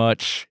eating too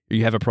much.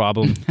 You have a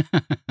problem."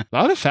 a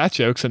lot of fat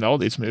jokes in all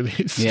these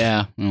movies.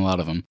 Yeah, a lot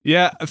of them.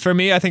 Yeah, for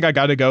me, I think I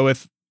got to go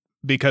with,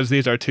 because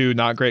these are two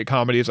not great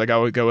comedies, like I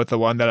would go with the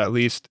one that at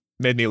least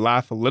made me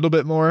laugh a little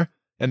bit more,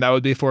 and that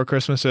would be Four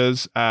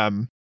Christmases.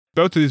 Both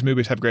of these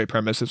movies have great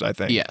premises, I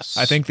think. Yes.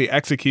 I think the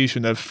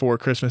execution of Four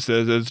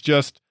Christmases is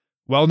just,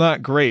 well,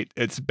 not great.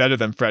 It's better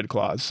than Fred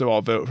Claus, so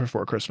I'll vote for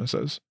Four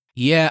Christmases.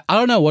 Yeah, I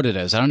don't know what it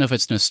is. I don't know if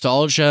it's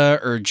nostalgia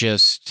or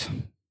just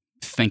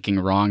thinking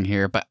wrong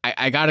here, but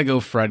I gotta go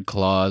Fred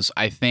Claus.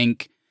 I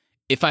think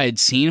if I had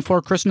seen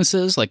Four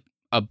Christmases like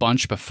a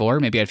bunch before,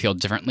 maybe I'd feel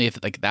differently if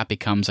like that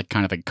becomes like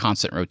kind of a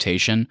constant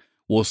rotation.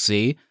 We'll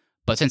see.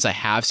 But since I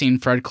have seen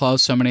Fred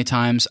Claus so many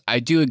times, I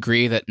do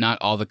agree that not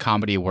all the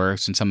comedy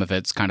works and some of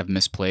it's kind of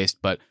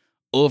misplaced. But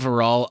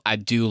overall, I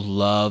do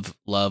love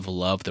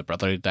the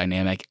brotherly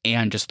dynamic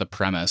and just the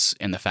premise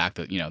and the fact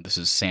that, this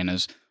is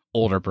Santa's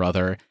older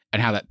brother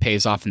and how that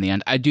pays off in the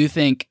end. I do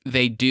think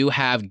they do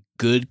have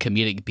good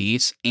comedic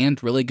beats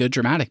and really good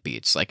dramatic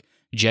beats. Like,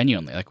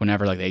 genuinely, like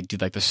whenever like they do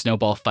like the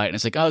snowball fight and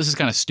it's like, oh, this is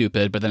kind of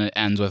stupid, but then it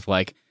ends with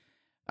like,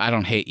 I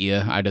don't hate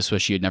you, I just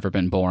wish you had never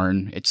been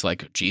born. It's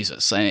like,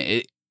 Jesus.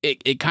 And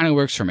it kind of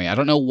works for me. I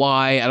don't know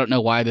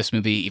why this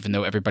movie, even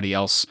though everybody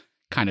else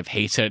kind of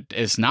hates it,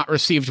 is not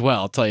received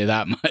well, I'll tell you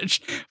that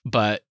much.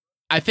 But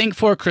I think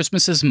Four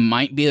Christmases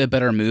might be a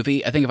better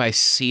movie. I think if I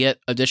see it,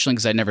 additionally,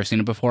 because I'd never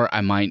seen it before,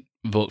 I might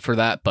vote for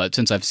that. But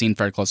since I've seen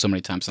Fred Claus so many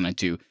times and I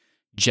do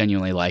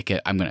genuinely like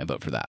it, I'm going to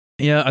vote for that.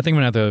 Yeah, I think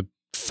I'm going to have to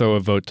throw a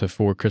vote to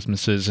Four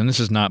Christmases. And this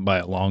is not by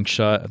a long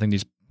shot. I think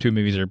these two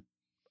movies are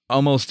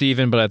almost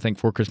even, but I think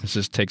Four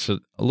Christmases takes a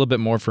little bit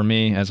more for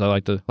me, as I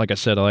like to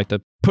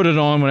put it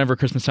on whenever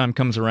Christmas time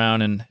comes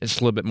around, and it's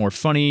a little bit more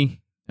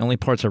funny. The only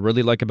parts I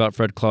really like about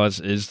Fred Claus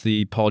is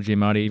the Paul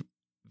Giamatti,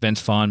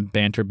 Vince Vaughn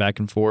banter back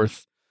and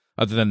forth.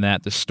 Other than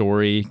that, the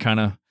story kind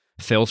of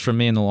fails for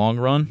me in the long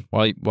run.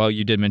 While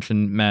you did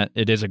mention, Matt,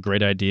 it is a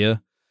great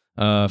idea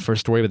for a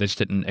story, but they just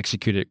didn't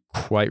execute it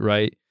quite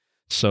right.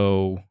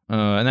 So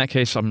in that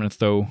case, I'm going to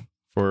throw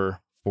for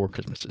Four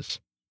Christmases.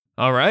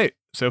 All right.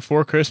 So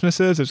Four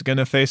Christmases is going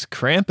to face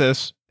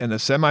Krampus in the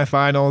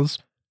semifinals.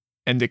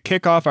 And to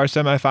kick off our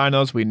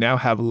semifinals, we now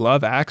have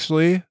Love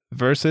Actually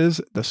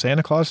versus the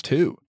Santa Claus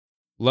 2.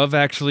 Love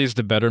Actually is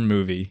the better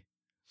movie.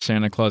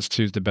 Santa Claus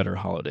 2 is the better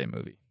holiday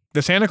movie.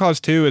 The Santa Claus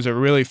 2 is a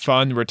really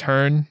fun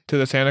return to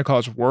the Santa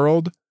Claus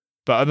world.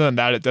 But other than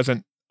that, it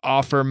doesn't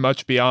offer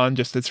much beyond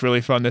just it's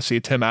really fun to see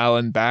Tim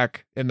Allen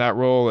back in that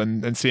role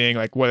and seeing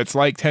like what it's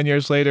like 10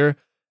 years later.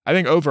 I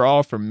think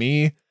overall for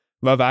me,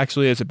 Love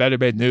Actually is a better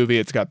made movie.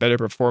 It's got better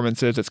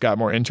performances. It's got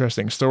more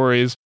interesting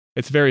stories.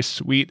 It's very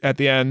sweet at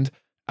the end.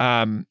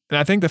 And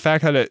I think the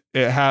fact that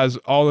it has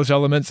all those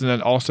elements and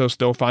then also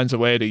still finds a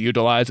way to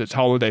utilize its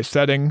holiday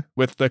setting,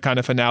 with the kind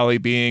of finale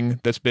being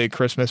this big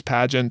Christmas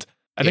pageant.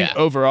 I think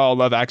overall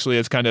Love Actually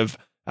is kind of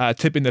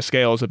tipping the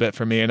scales a bit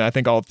for me. And I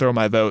think I'll throw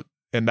my vote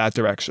in that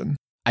direction.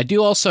 I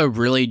do also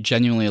really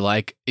genuinely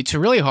like, it's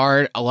really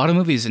hard. A lot of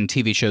movies and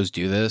TV shows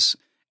do this.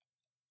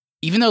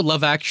 Even though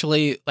Love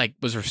Actually like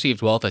was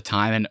received well at the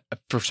time, and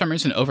for some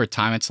reason over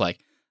time it's like,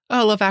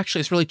 oh, Love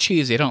Actually is really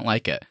cheesy, I don't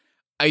like it.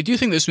 I do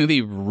think this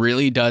movie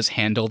really does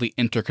handle the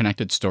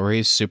interconnected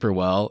stories super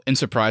well in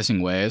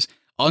surprising ways.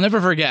 I'll never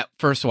forget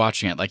first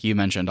watching it, like you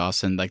mentioned,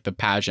 Austin, like the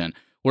pageant.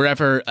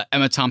 Wherever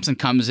Emma Thompson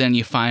comes in,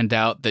 you find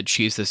out that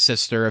she's the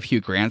sister of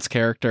Hugh Grant's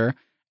character,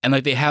 and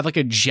like they have like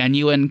a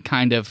genuine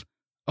kind of,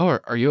 oh,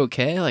 are you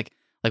okay? Like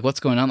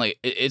what's going on? Like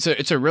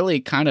it's a really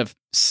kind of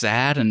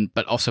sad and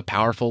but also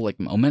powerful like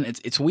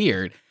moment. It's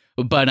weird,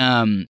 but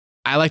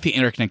I like the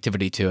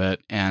interconnectivity to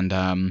it, and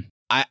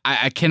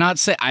I cannot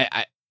say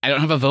I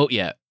don't have a vote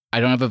yet. I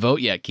don't have a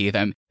vote yet, Keith.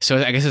 So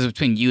I guess it's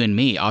between you and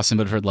me. Austin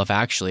voted for Love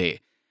Actually.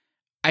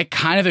 I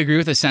kind of agree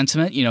with the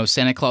sentiment. You know,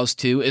 Santa Claus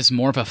 2 is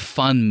more of a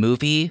fun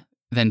movie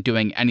than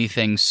doing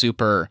anything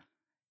super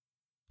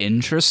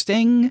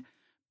interesting.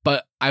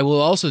 But I will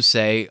also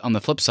say, on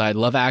the flip side,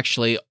 Love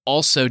Actually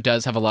also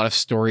does have a lot of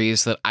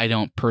stories that I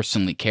don't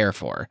personally care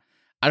for.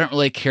 I don't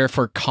really care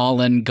for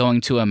Colin going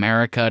to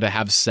America to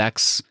have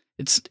sex.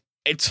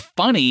 It's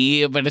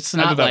funny, but it's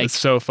not that was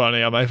so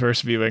funny on my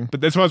first viewing.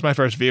 But this was my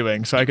first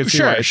viewing, so I could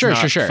see why it's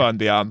not fun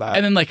beyond that.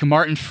 And then like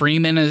Martin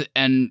Freeman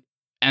and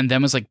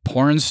them as like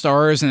porn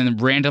stars, and then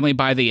randomly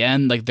by the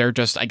end, like they're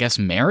just, I guess,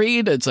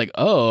 married. It's like,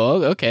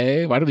 oh,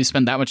 okay. Why do we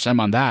spend that much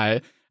time on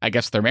that? I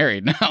guess they're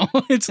married now.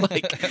 It's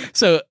like,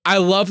 so I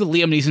love the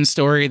Liam Neeson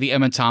story, the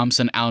Emma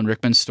Thompson, Alan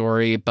Rickman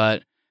story,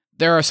 but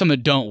there are some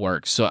that don't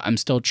work. So I'm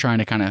still trying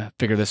to kind of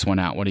figure this one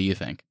out. What do you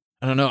think?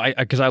 I don't know.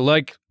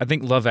 I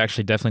think Love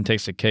Actually definitely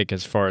takes the cake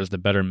as far as the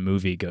better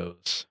movie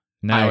goes.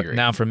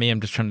 Now for me,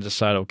 I'm just trying to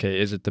decide, okay,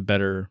 is it the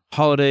better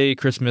holiday,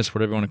 Christmas,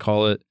 whatever you want to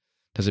call it?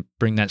 Does it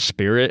bring that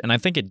spirit? And I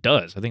think it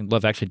does. I think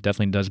Love Actually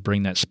definitely does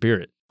bring that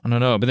spirit. I don't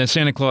know. But then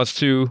Santa Claus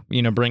 2,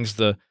 brings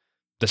the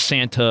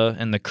Santa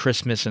and the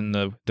Christmas and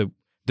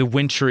the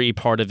wintry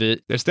part of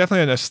it. There's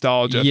definitely a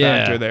nostalgia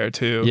factor there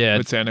too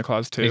with Santa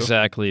Claus 2.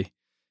 Exactly.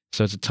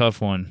 So it's a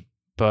tough one.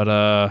 But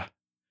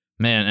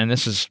man, and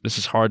this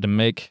is hard to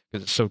make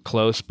because it's so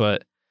close,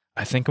 but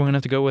I think I'm going to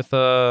have to go with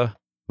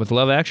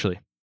Love Actually.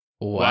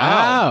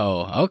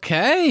 Wow.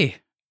 Okay.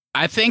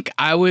 I think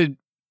I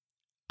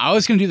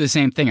was going to do the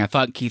same thing. I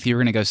thought, Keith, you were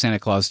going to go Santa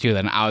Claus 2.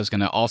 Then I was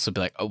going to also be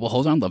like, oh, well,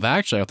 hold on, Love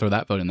Actually. I'll throw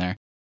that vote in there.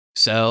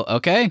 So,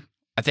 okay.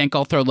 I think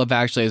I'll throw Love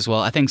Actually as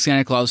well. I think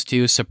Santa Claus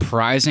 2,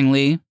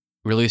 surprisingly,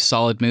 really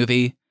solid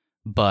movie.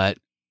 But,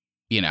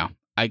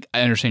 I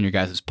understand your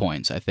guys'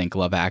 points. I think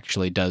Love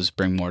Actually does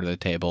bring more to the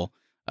table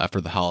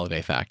for the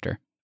holiday factor.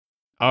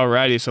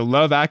 Alrighty, so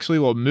Love Actually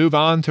will move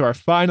on to our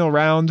final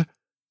round.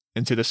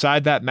 And to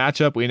decide that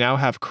matchup, we now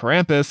have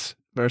Krampus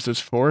versus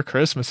Four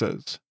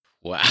Christmases.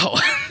 Wow.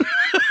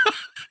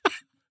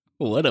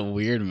 What a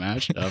weird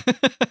matchup.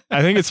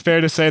 I think it's fair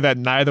to say that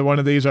neither one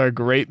of these are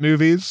great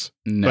movies,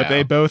 but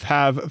they both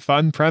have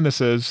fun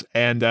premises.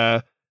 And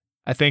I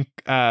think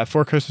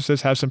Four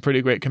Christmases has some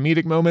pretty great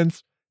comedic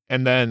moments.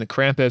 And then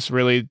Krampus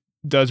really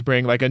does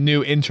bring like a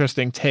new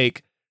interesting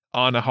take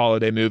on a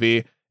holiday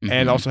movie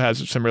and also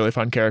has some really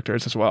fun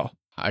characters as well.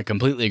 I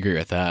completely agree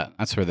with that.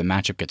 That's where the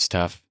matchup gets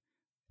tough.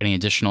 Any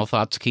additional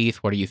thoughts, Keith?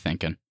 What are you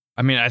thinking?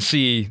 I mean, I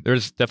see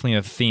there's definitely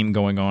a theme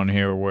going on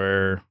here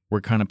where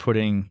we're kind of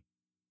putting,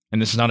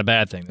 and this is not a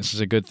bad thing, this is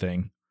a good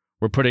thing,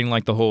 we're putting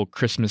like the whole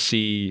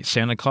Christmassy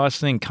Santa Claus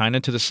thing kind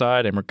of to the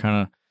side, and we're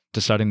kind of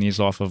deciding these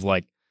off of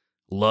like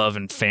love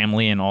and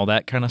family and all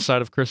that kind of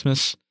side of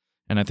Christmas.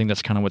 And I think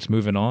that's kind of what's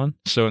moving on.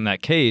 So in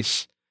that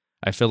case,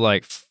 I feel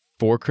like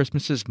Four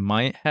Christmases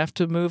might have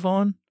to move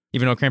on,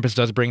 even though Krampus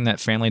does bring that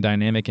family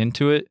dynamic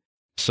into it.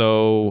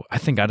 So I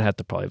think I'd have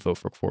to probably vote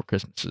for Four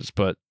Christmases.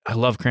 But I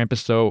love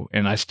Krampus though,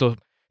 and I still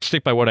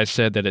stick by what I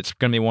said, that it's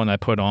going to be one I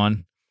put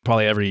on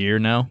probably every year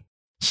now.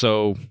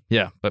 So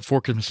yeah, but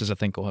Four Christmases, I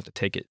think we'll have to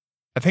take it.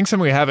 I think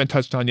something we haven't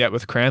touched on yet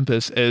with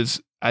Krampus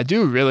is I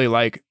do really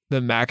like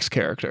the Max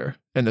character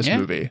in this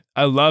movie.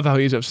 I love how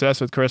he's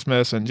obsessed with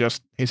Christmas and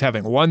just he's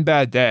having one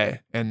bad day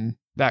and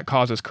that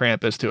causes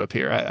Krampus to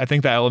appear. I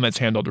think that element's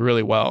handled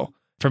really well.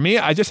 For me,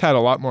 I just had a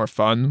lot more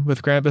fun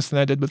with Krampus than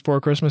I did with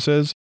Four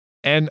Christmases.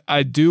 And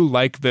I do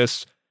like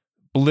this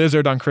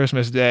blizzard on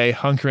Christmas Day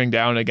hunkering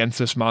down against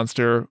this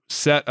monster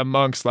set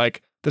amongst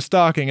like the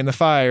stocking and the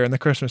fire and the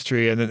Christmas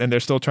tree, and they're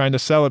still trying to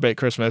celebrate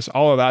Christmas.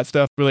 All of that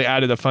stuff really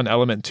added a fun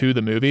element to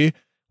the movie.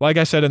 Like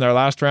I said in our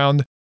last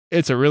round,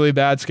 it's a really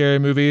bad, scary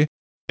movie.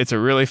 It's a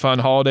really fun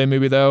holiday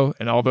movie, though,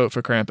 and I'll vote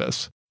for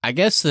Krampus. I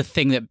guess the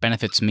thing that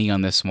benefits me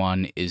on this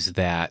one is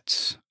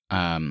that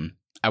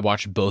I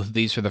watched both of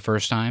these for the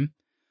first time,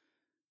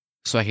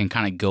 so I can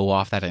kind of go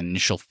off that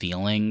initial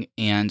feeling,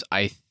 and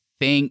I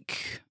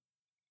think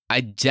I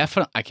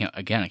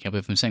can't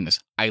believe I'm saying this.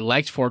 I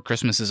liked Four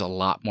Christmases a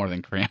lot more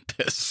than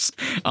Krampus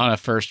on a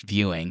first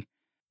viewing.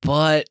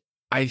 But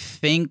I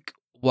think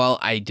while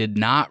I did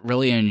not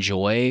really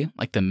enjoy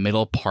like the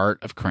middle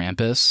part of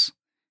Krampus,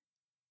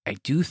 I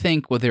do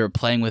think what they were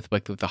playing with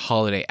the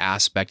holiday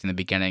aspect in the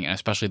beginning and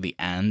especially the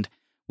end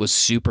was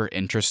super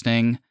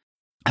interesting.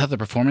 I thought the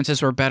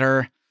performances were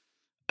better.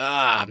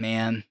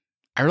 Man.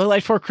 I really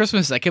liked Four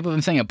Christmases. I can't believe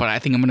I'm saying it, but I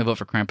think I'm going to vote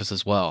for Krampus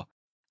as well.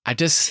 I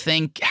just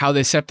think how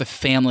they set up the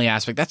family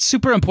aspect, that's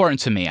super important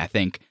to me, I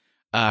think,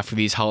 for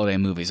these holiday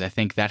movies. I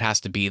think that has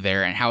to be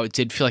there, and how it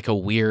did feel like a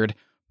weird,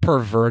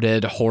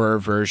 perverted horror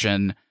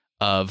version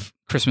of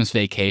Christmas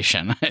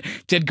Vacation. It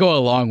did go a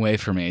long way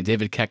for me.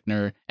 David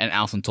Koechner and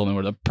Alison Tolman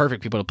were the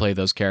perfect people to play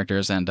those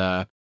characters, and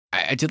I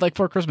did like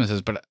Four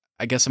Christmases, but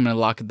I guess I'm going to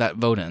lock that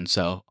vote in,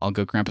 so I'll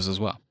go Krampus as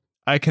well.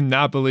 I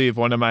cannot believe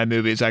one of my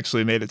movies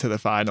actually made it to the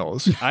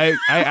finals. I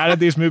added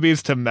these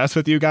movies to mess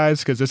with you guys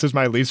because this is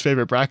my least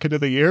favorite bracket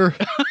of the year,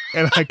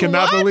 and I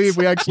cannot believe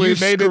we actually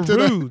made it to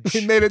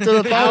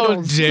the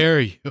finals. How dare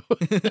you?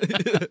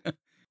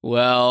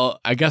 Well,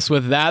 I guess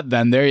with that,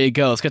 then, there you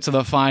go. Let's get to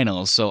the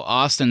finals. So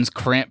Austin's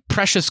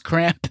precious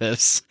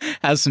Krampus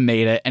has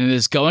made it, and it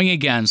is going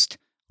against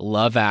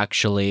Love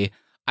Actually.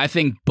 I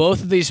think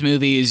both of these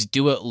movies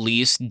do at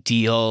least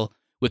deal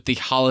with the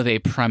holiday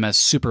premise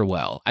super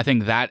well. I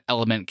think that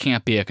element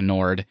can't be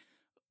ignored,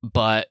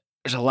 but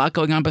there's a lot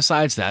going on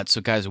besides that.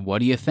 So guys, what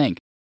do you think?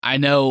 I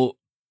know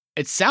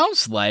it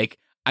sounds like,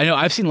 I know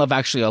I've seen Love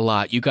Actually a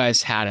lot. You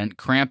guys hadn't.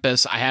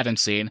 Krampus, I hadn't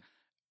seen.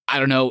 I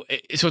don't know.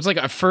 So it's like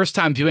a first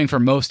time viewing for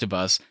most of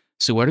us.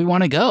 So where do we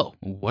want to go?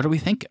 What are we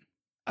thinking?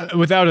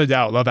 Without a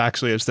doubt, Love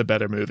Actually is the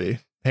better movie.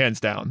 Hands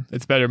down.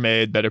 It's better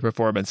made, better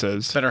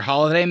performances. Better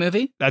holiday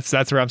movie? That's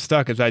where I'm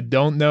stuck, is I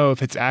don't know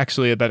if it's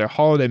actually a better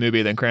holiday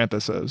movie than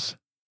Krampus is.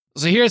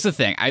 So here's the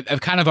thing. I've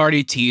kind of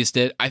already teased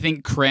it. I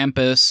think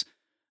Krampus,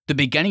 the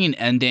beginning and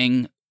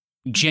ending,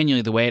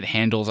 genuinely the way it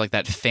handles like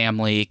that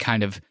family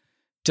kind of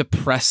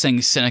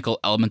depressing, cynical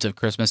element of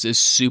Christmas is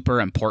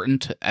super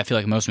important. I feel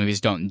like most movies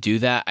don't do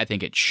that. I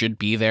think it should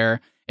be there.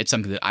 It's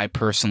something that I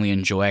personally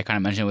enjoy. I kind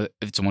of mentioned with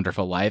It's a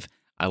Wonderful Life.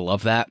 I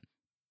love that.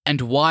 And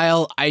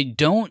while I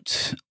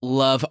don't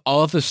love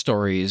all of the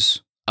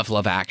stories of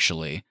Love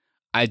Actually,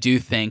 I do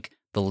think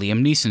the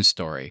Liam Neeson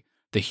story,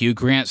 the Hugh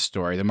Grant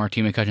story, the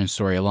Martina McCutcheon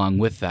story, along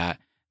with that,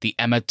 the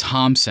Emma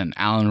Thompson,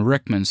 Alan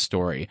Rickman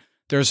story,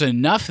 there's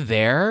enough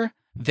there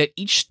that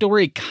each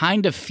story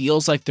kind of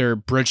feels like they're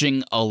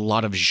bridging a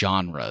lot of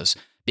genres.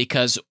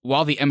 Because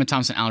while the Emma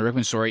Thompson, Alan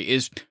Rickman story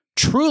is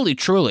truly,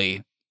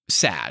 truly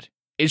sad,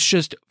 it's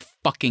just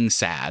fucking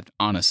sad,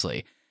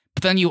 honestly.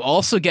 But then you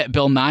also get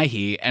Bill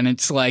Nighy, and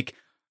it's like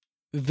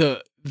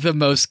the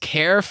most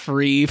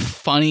carefree,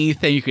 funny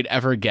thing you could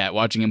ever get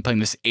watching him playing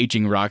this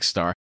aging rock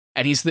star.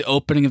 And he's the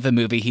opening of the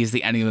movie, he's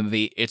the ending of the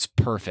movie. It's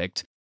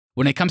perfect.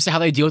 When it comes to how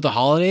they deal with the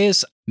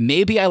holidays,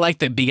 maybe I like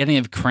the beginning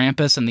of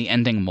Krampus and the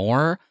ending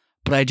more,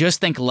 but I just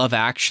think Love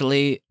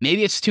Actually,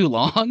 maybe it's too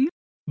long,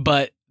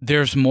 but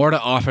there's more to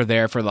offer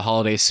there for the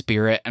holiday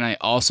spirit. And I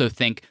also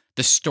think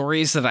the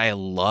stories that I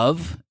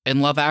love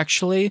in Love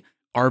Actually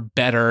are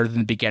better than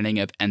the beginning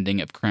of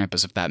ending of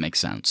Krampus, if that makes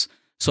sense.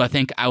 So I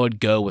think I would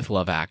go with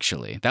Love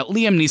Actually. That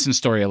Liam Neeson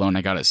story alone,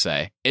 I gotta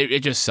say, it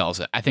just sells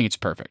it. I think it's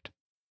perfect.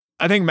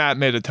 I think Matt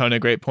made a ton of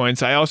great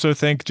points. I also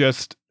think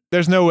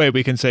there's no way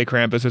we can say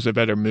Krampus is a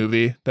better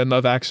movie than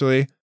Love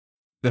Actually.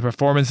 The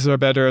performances are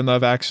better in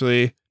Love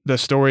Actually. The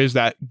stories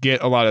that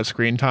get a lot of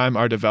screen time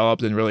are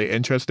developed and really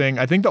interesting.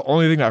 I think the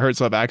only thing that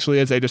hurts Love Actually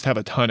is they just have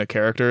a ton of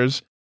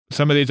characters.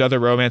 Some of these other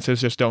romances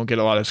just don't get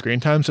a lot of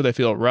screen time, so they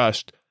feel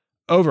rushed.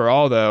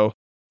 Overall, though,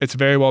 it's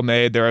very well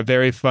made. There are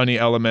very funny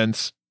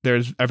elements.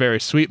 There's a very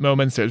sweet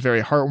moments. There's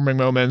very heartwarming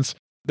moments.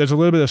 There's a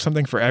little bit of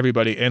something for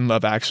everybody in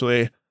Love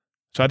Actually.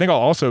 So I think I'll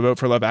also vote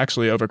for Love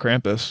Actually over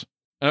Krampus.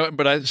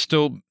 But I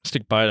still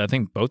stick by it. I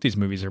think both these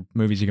movies are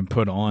movies you can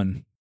put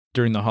on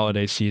during the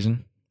holiday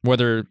season.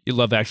 Whether you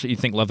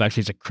think Love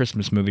Actually is a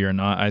Christmas movie or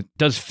not, it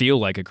does feel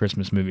like a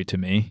Christmas movie to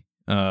me,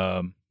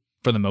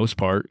 for the most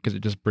part, because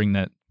it just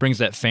brings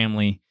that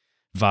family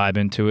vibe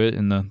into it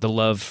and the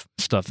love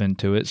stuff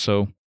into it.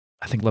 So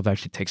I think Love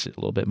Actually takes it a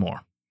little bit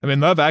more. I mean,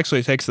 Love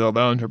Actually takes it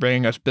alone for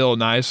bringing us Bill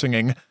Nye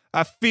singing,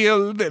 "I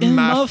feel it in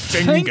my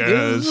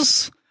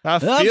fingers. I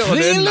feel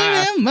it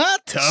in my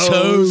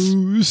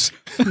toes."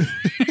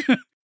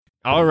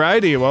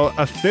 Alrighty, well,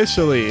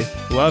 officially,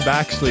 Love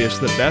Actually is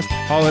the best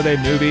holiday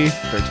movie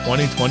for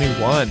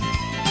 2021.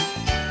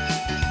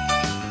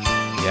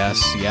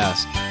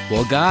 Yes.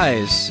 Well,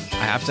 guys,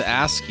 I have to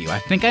ask you. I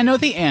think I know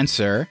the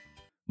answer,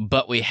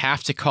 but we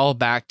have to call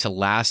back to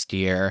last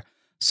year.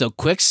 So,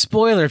 quick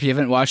spoiler if you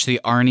haven't watched the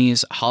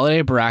Arnie's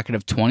Holiday Bracket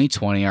of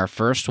 2020, our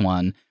first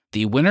one,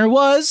 the winner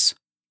was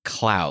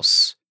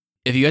Klaus.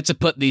 If you had to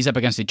put these up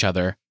against each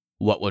other,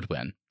 what would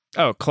win?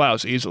 Oh,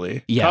 Klaus,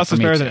 easily. Yeah, Klaus is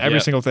better than every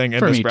single thing in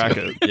For this me too.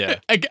 bracket. Yeah.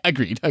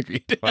 Agreed.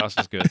 Klaus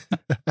is good.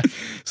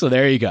 So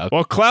there you go.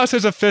 Well, Klaus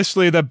is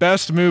officially the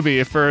best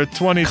movie for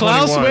 2021.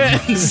 Klaus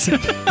wins.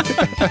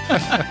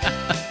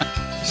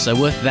 So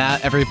with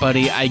that,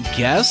 everybody, I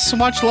guess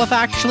watch Love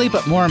Actually,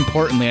 but more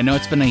importantly, I know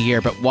it's been a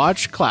year, but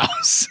watch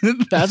Klaus.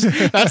 That's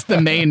the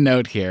main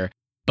note here.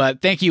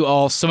 But thank you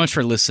all so much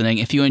for listening.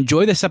 If you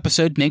enjoy this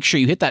episode, make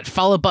sure you hit that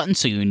follow button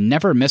so you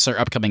never miss our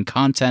upcoming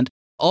content.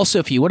 Also,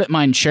 if you wouldn't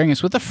mind sharing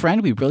us with a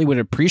friend, we really would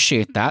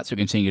appreciate that so we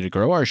continue to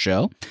grow our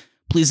show.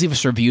 Please leave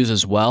us reviews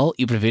as well,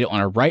 even if you don't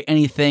want to write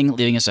anything.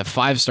 Leaving us a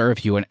 5-star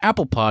review on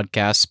Apple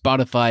Podcasts,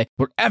 Spotify,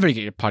 wherever you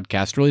get your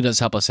podcast really does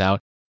help us out.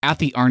 At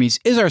The Arnie's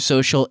is our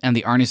social, and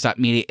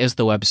thearnie's.media is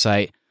the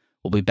website.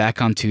 We'll be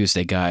back on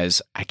Tuesday,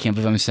 guys. I can't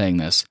believe I'm saying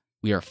this.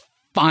 We are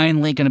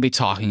finally going to be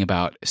talking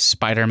about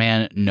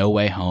Spider-Man No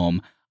Way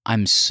Home.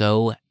 I'm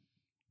so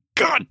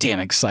goddamn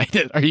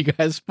excited. Are you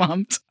guys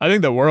pumped? I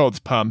think the world's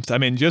pumped. I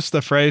mean, just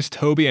the phrase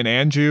Toby and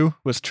Andrew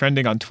was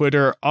trending on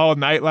Twitter all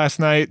night last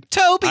night.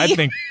 Toby! I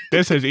think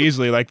this is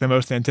easily like the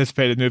most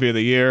anticipated movie of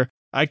the year.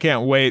 I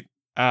can't wait.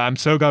 I'm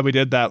so glad we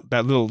did that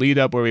little lead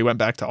up where we went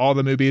back to all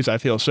the movies. I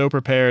feel so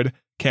prepared.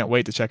 Can't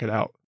wait to check it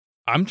out.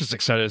 I'm just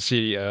excited to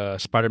see a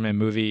Spider-Man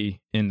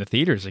movie in the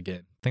theaters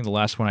again. I think the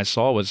last one I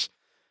saw was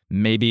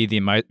maybe the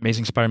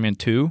Amazing Spider-Man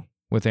 2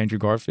 with Andrew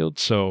Garfield.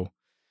 So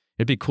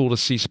it'd be cool to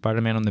see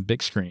Spider-Man on the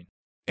big screen.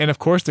 And of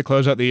course, to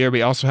close out the year,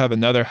 we also have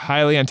another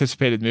highly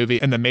anticipated movie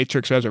in The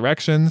Matrix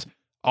Resurrections.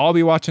 I'll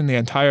be watching the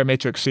entire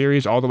Matrix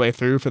series all the way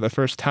through for the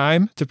first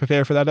time to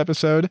prepare for that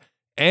episode.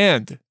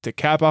 And to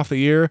cap off the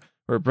year,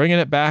 we're bringing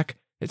it back.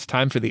 It's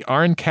time for the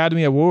Arn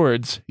Academy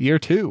Awards, Year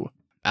 2.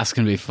 That's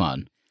going to be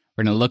fun.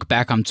 We're going to look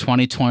back on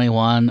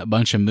 2021, a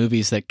bunch of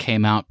movies that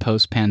came out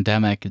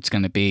post-pandemic. It's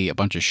going to be a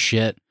bunch of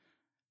shit.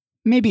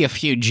 Maybe a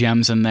few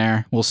gems in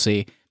there. We'll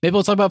see. Maybe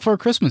we'll talk about Four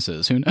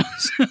Christmases. Who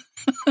knows?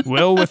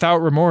 Will Without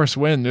Remorse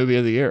win Movie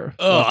of the Year?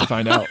 We'll have to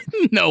find out.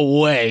 No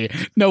way.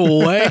 No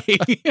way.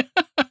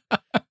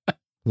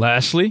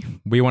 Lastly,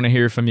 we want to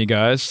hear from you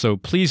guys, so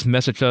please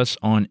message us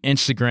on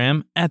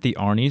Instagram at The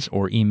Arnies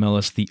or email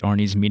us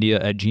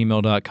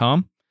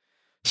thearniesmedia@gmail.com.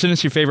 Send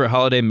us your favorite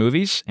holiday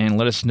movies and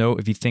let us know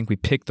if you think we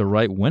picked the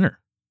right winner.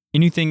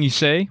 Anything you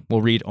say,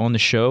 we'll read on the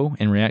show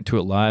and react to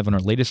it live on our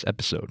latest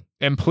episode.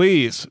 And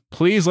please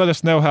let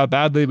us know how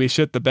badly we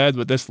shit the bed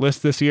with this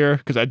list this year,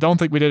 because I don't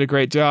think we did a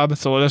great job,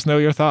 so let us know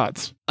your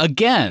thoughts.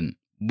 Again,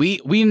 we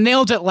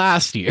nailed it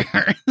last year,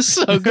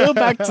 so go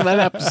back to that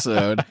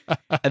episode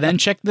and then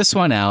check this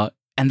one out.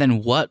 And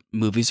then what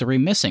movies are we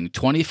missing?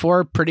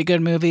 24 pretty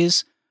good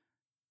movies?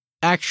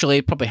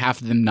 Actually, probably half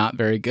of them not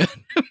very good.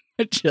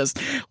 Just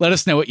let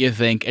us know what you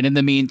think. And in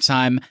the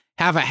meantime,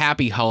 have a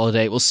happy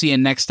holiday. We'll see you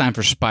next time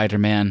for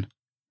Spider-Man.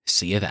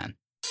 See you then.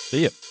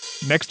 See ya.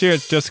 Next year,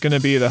 it's just going to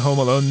be the Home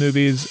Alone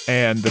movies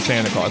and the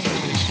Santa Claus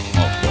movies.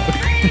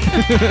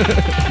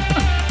 Oh.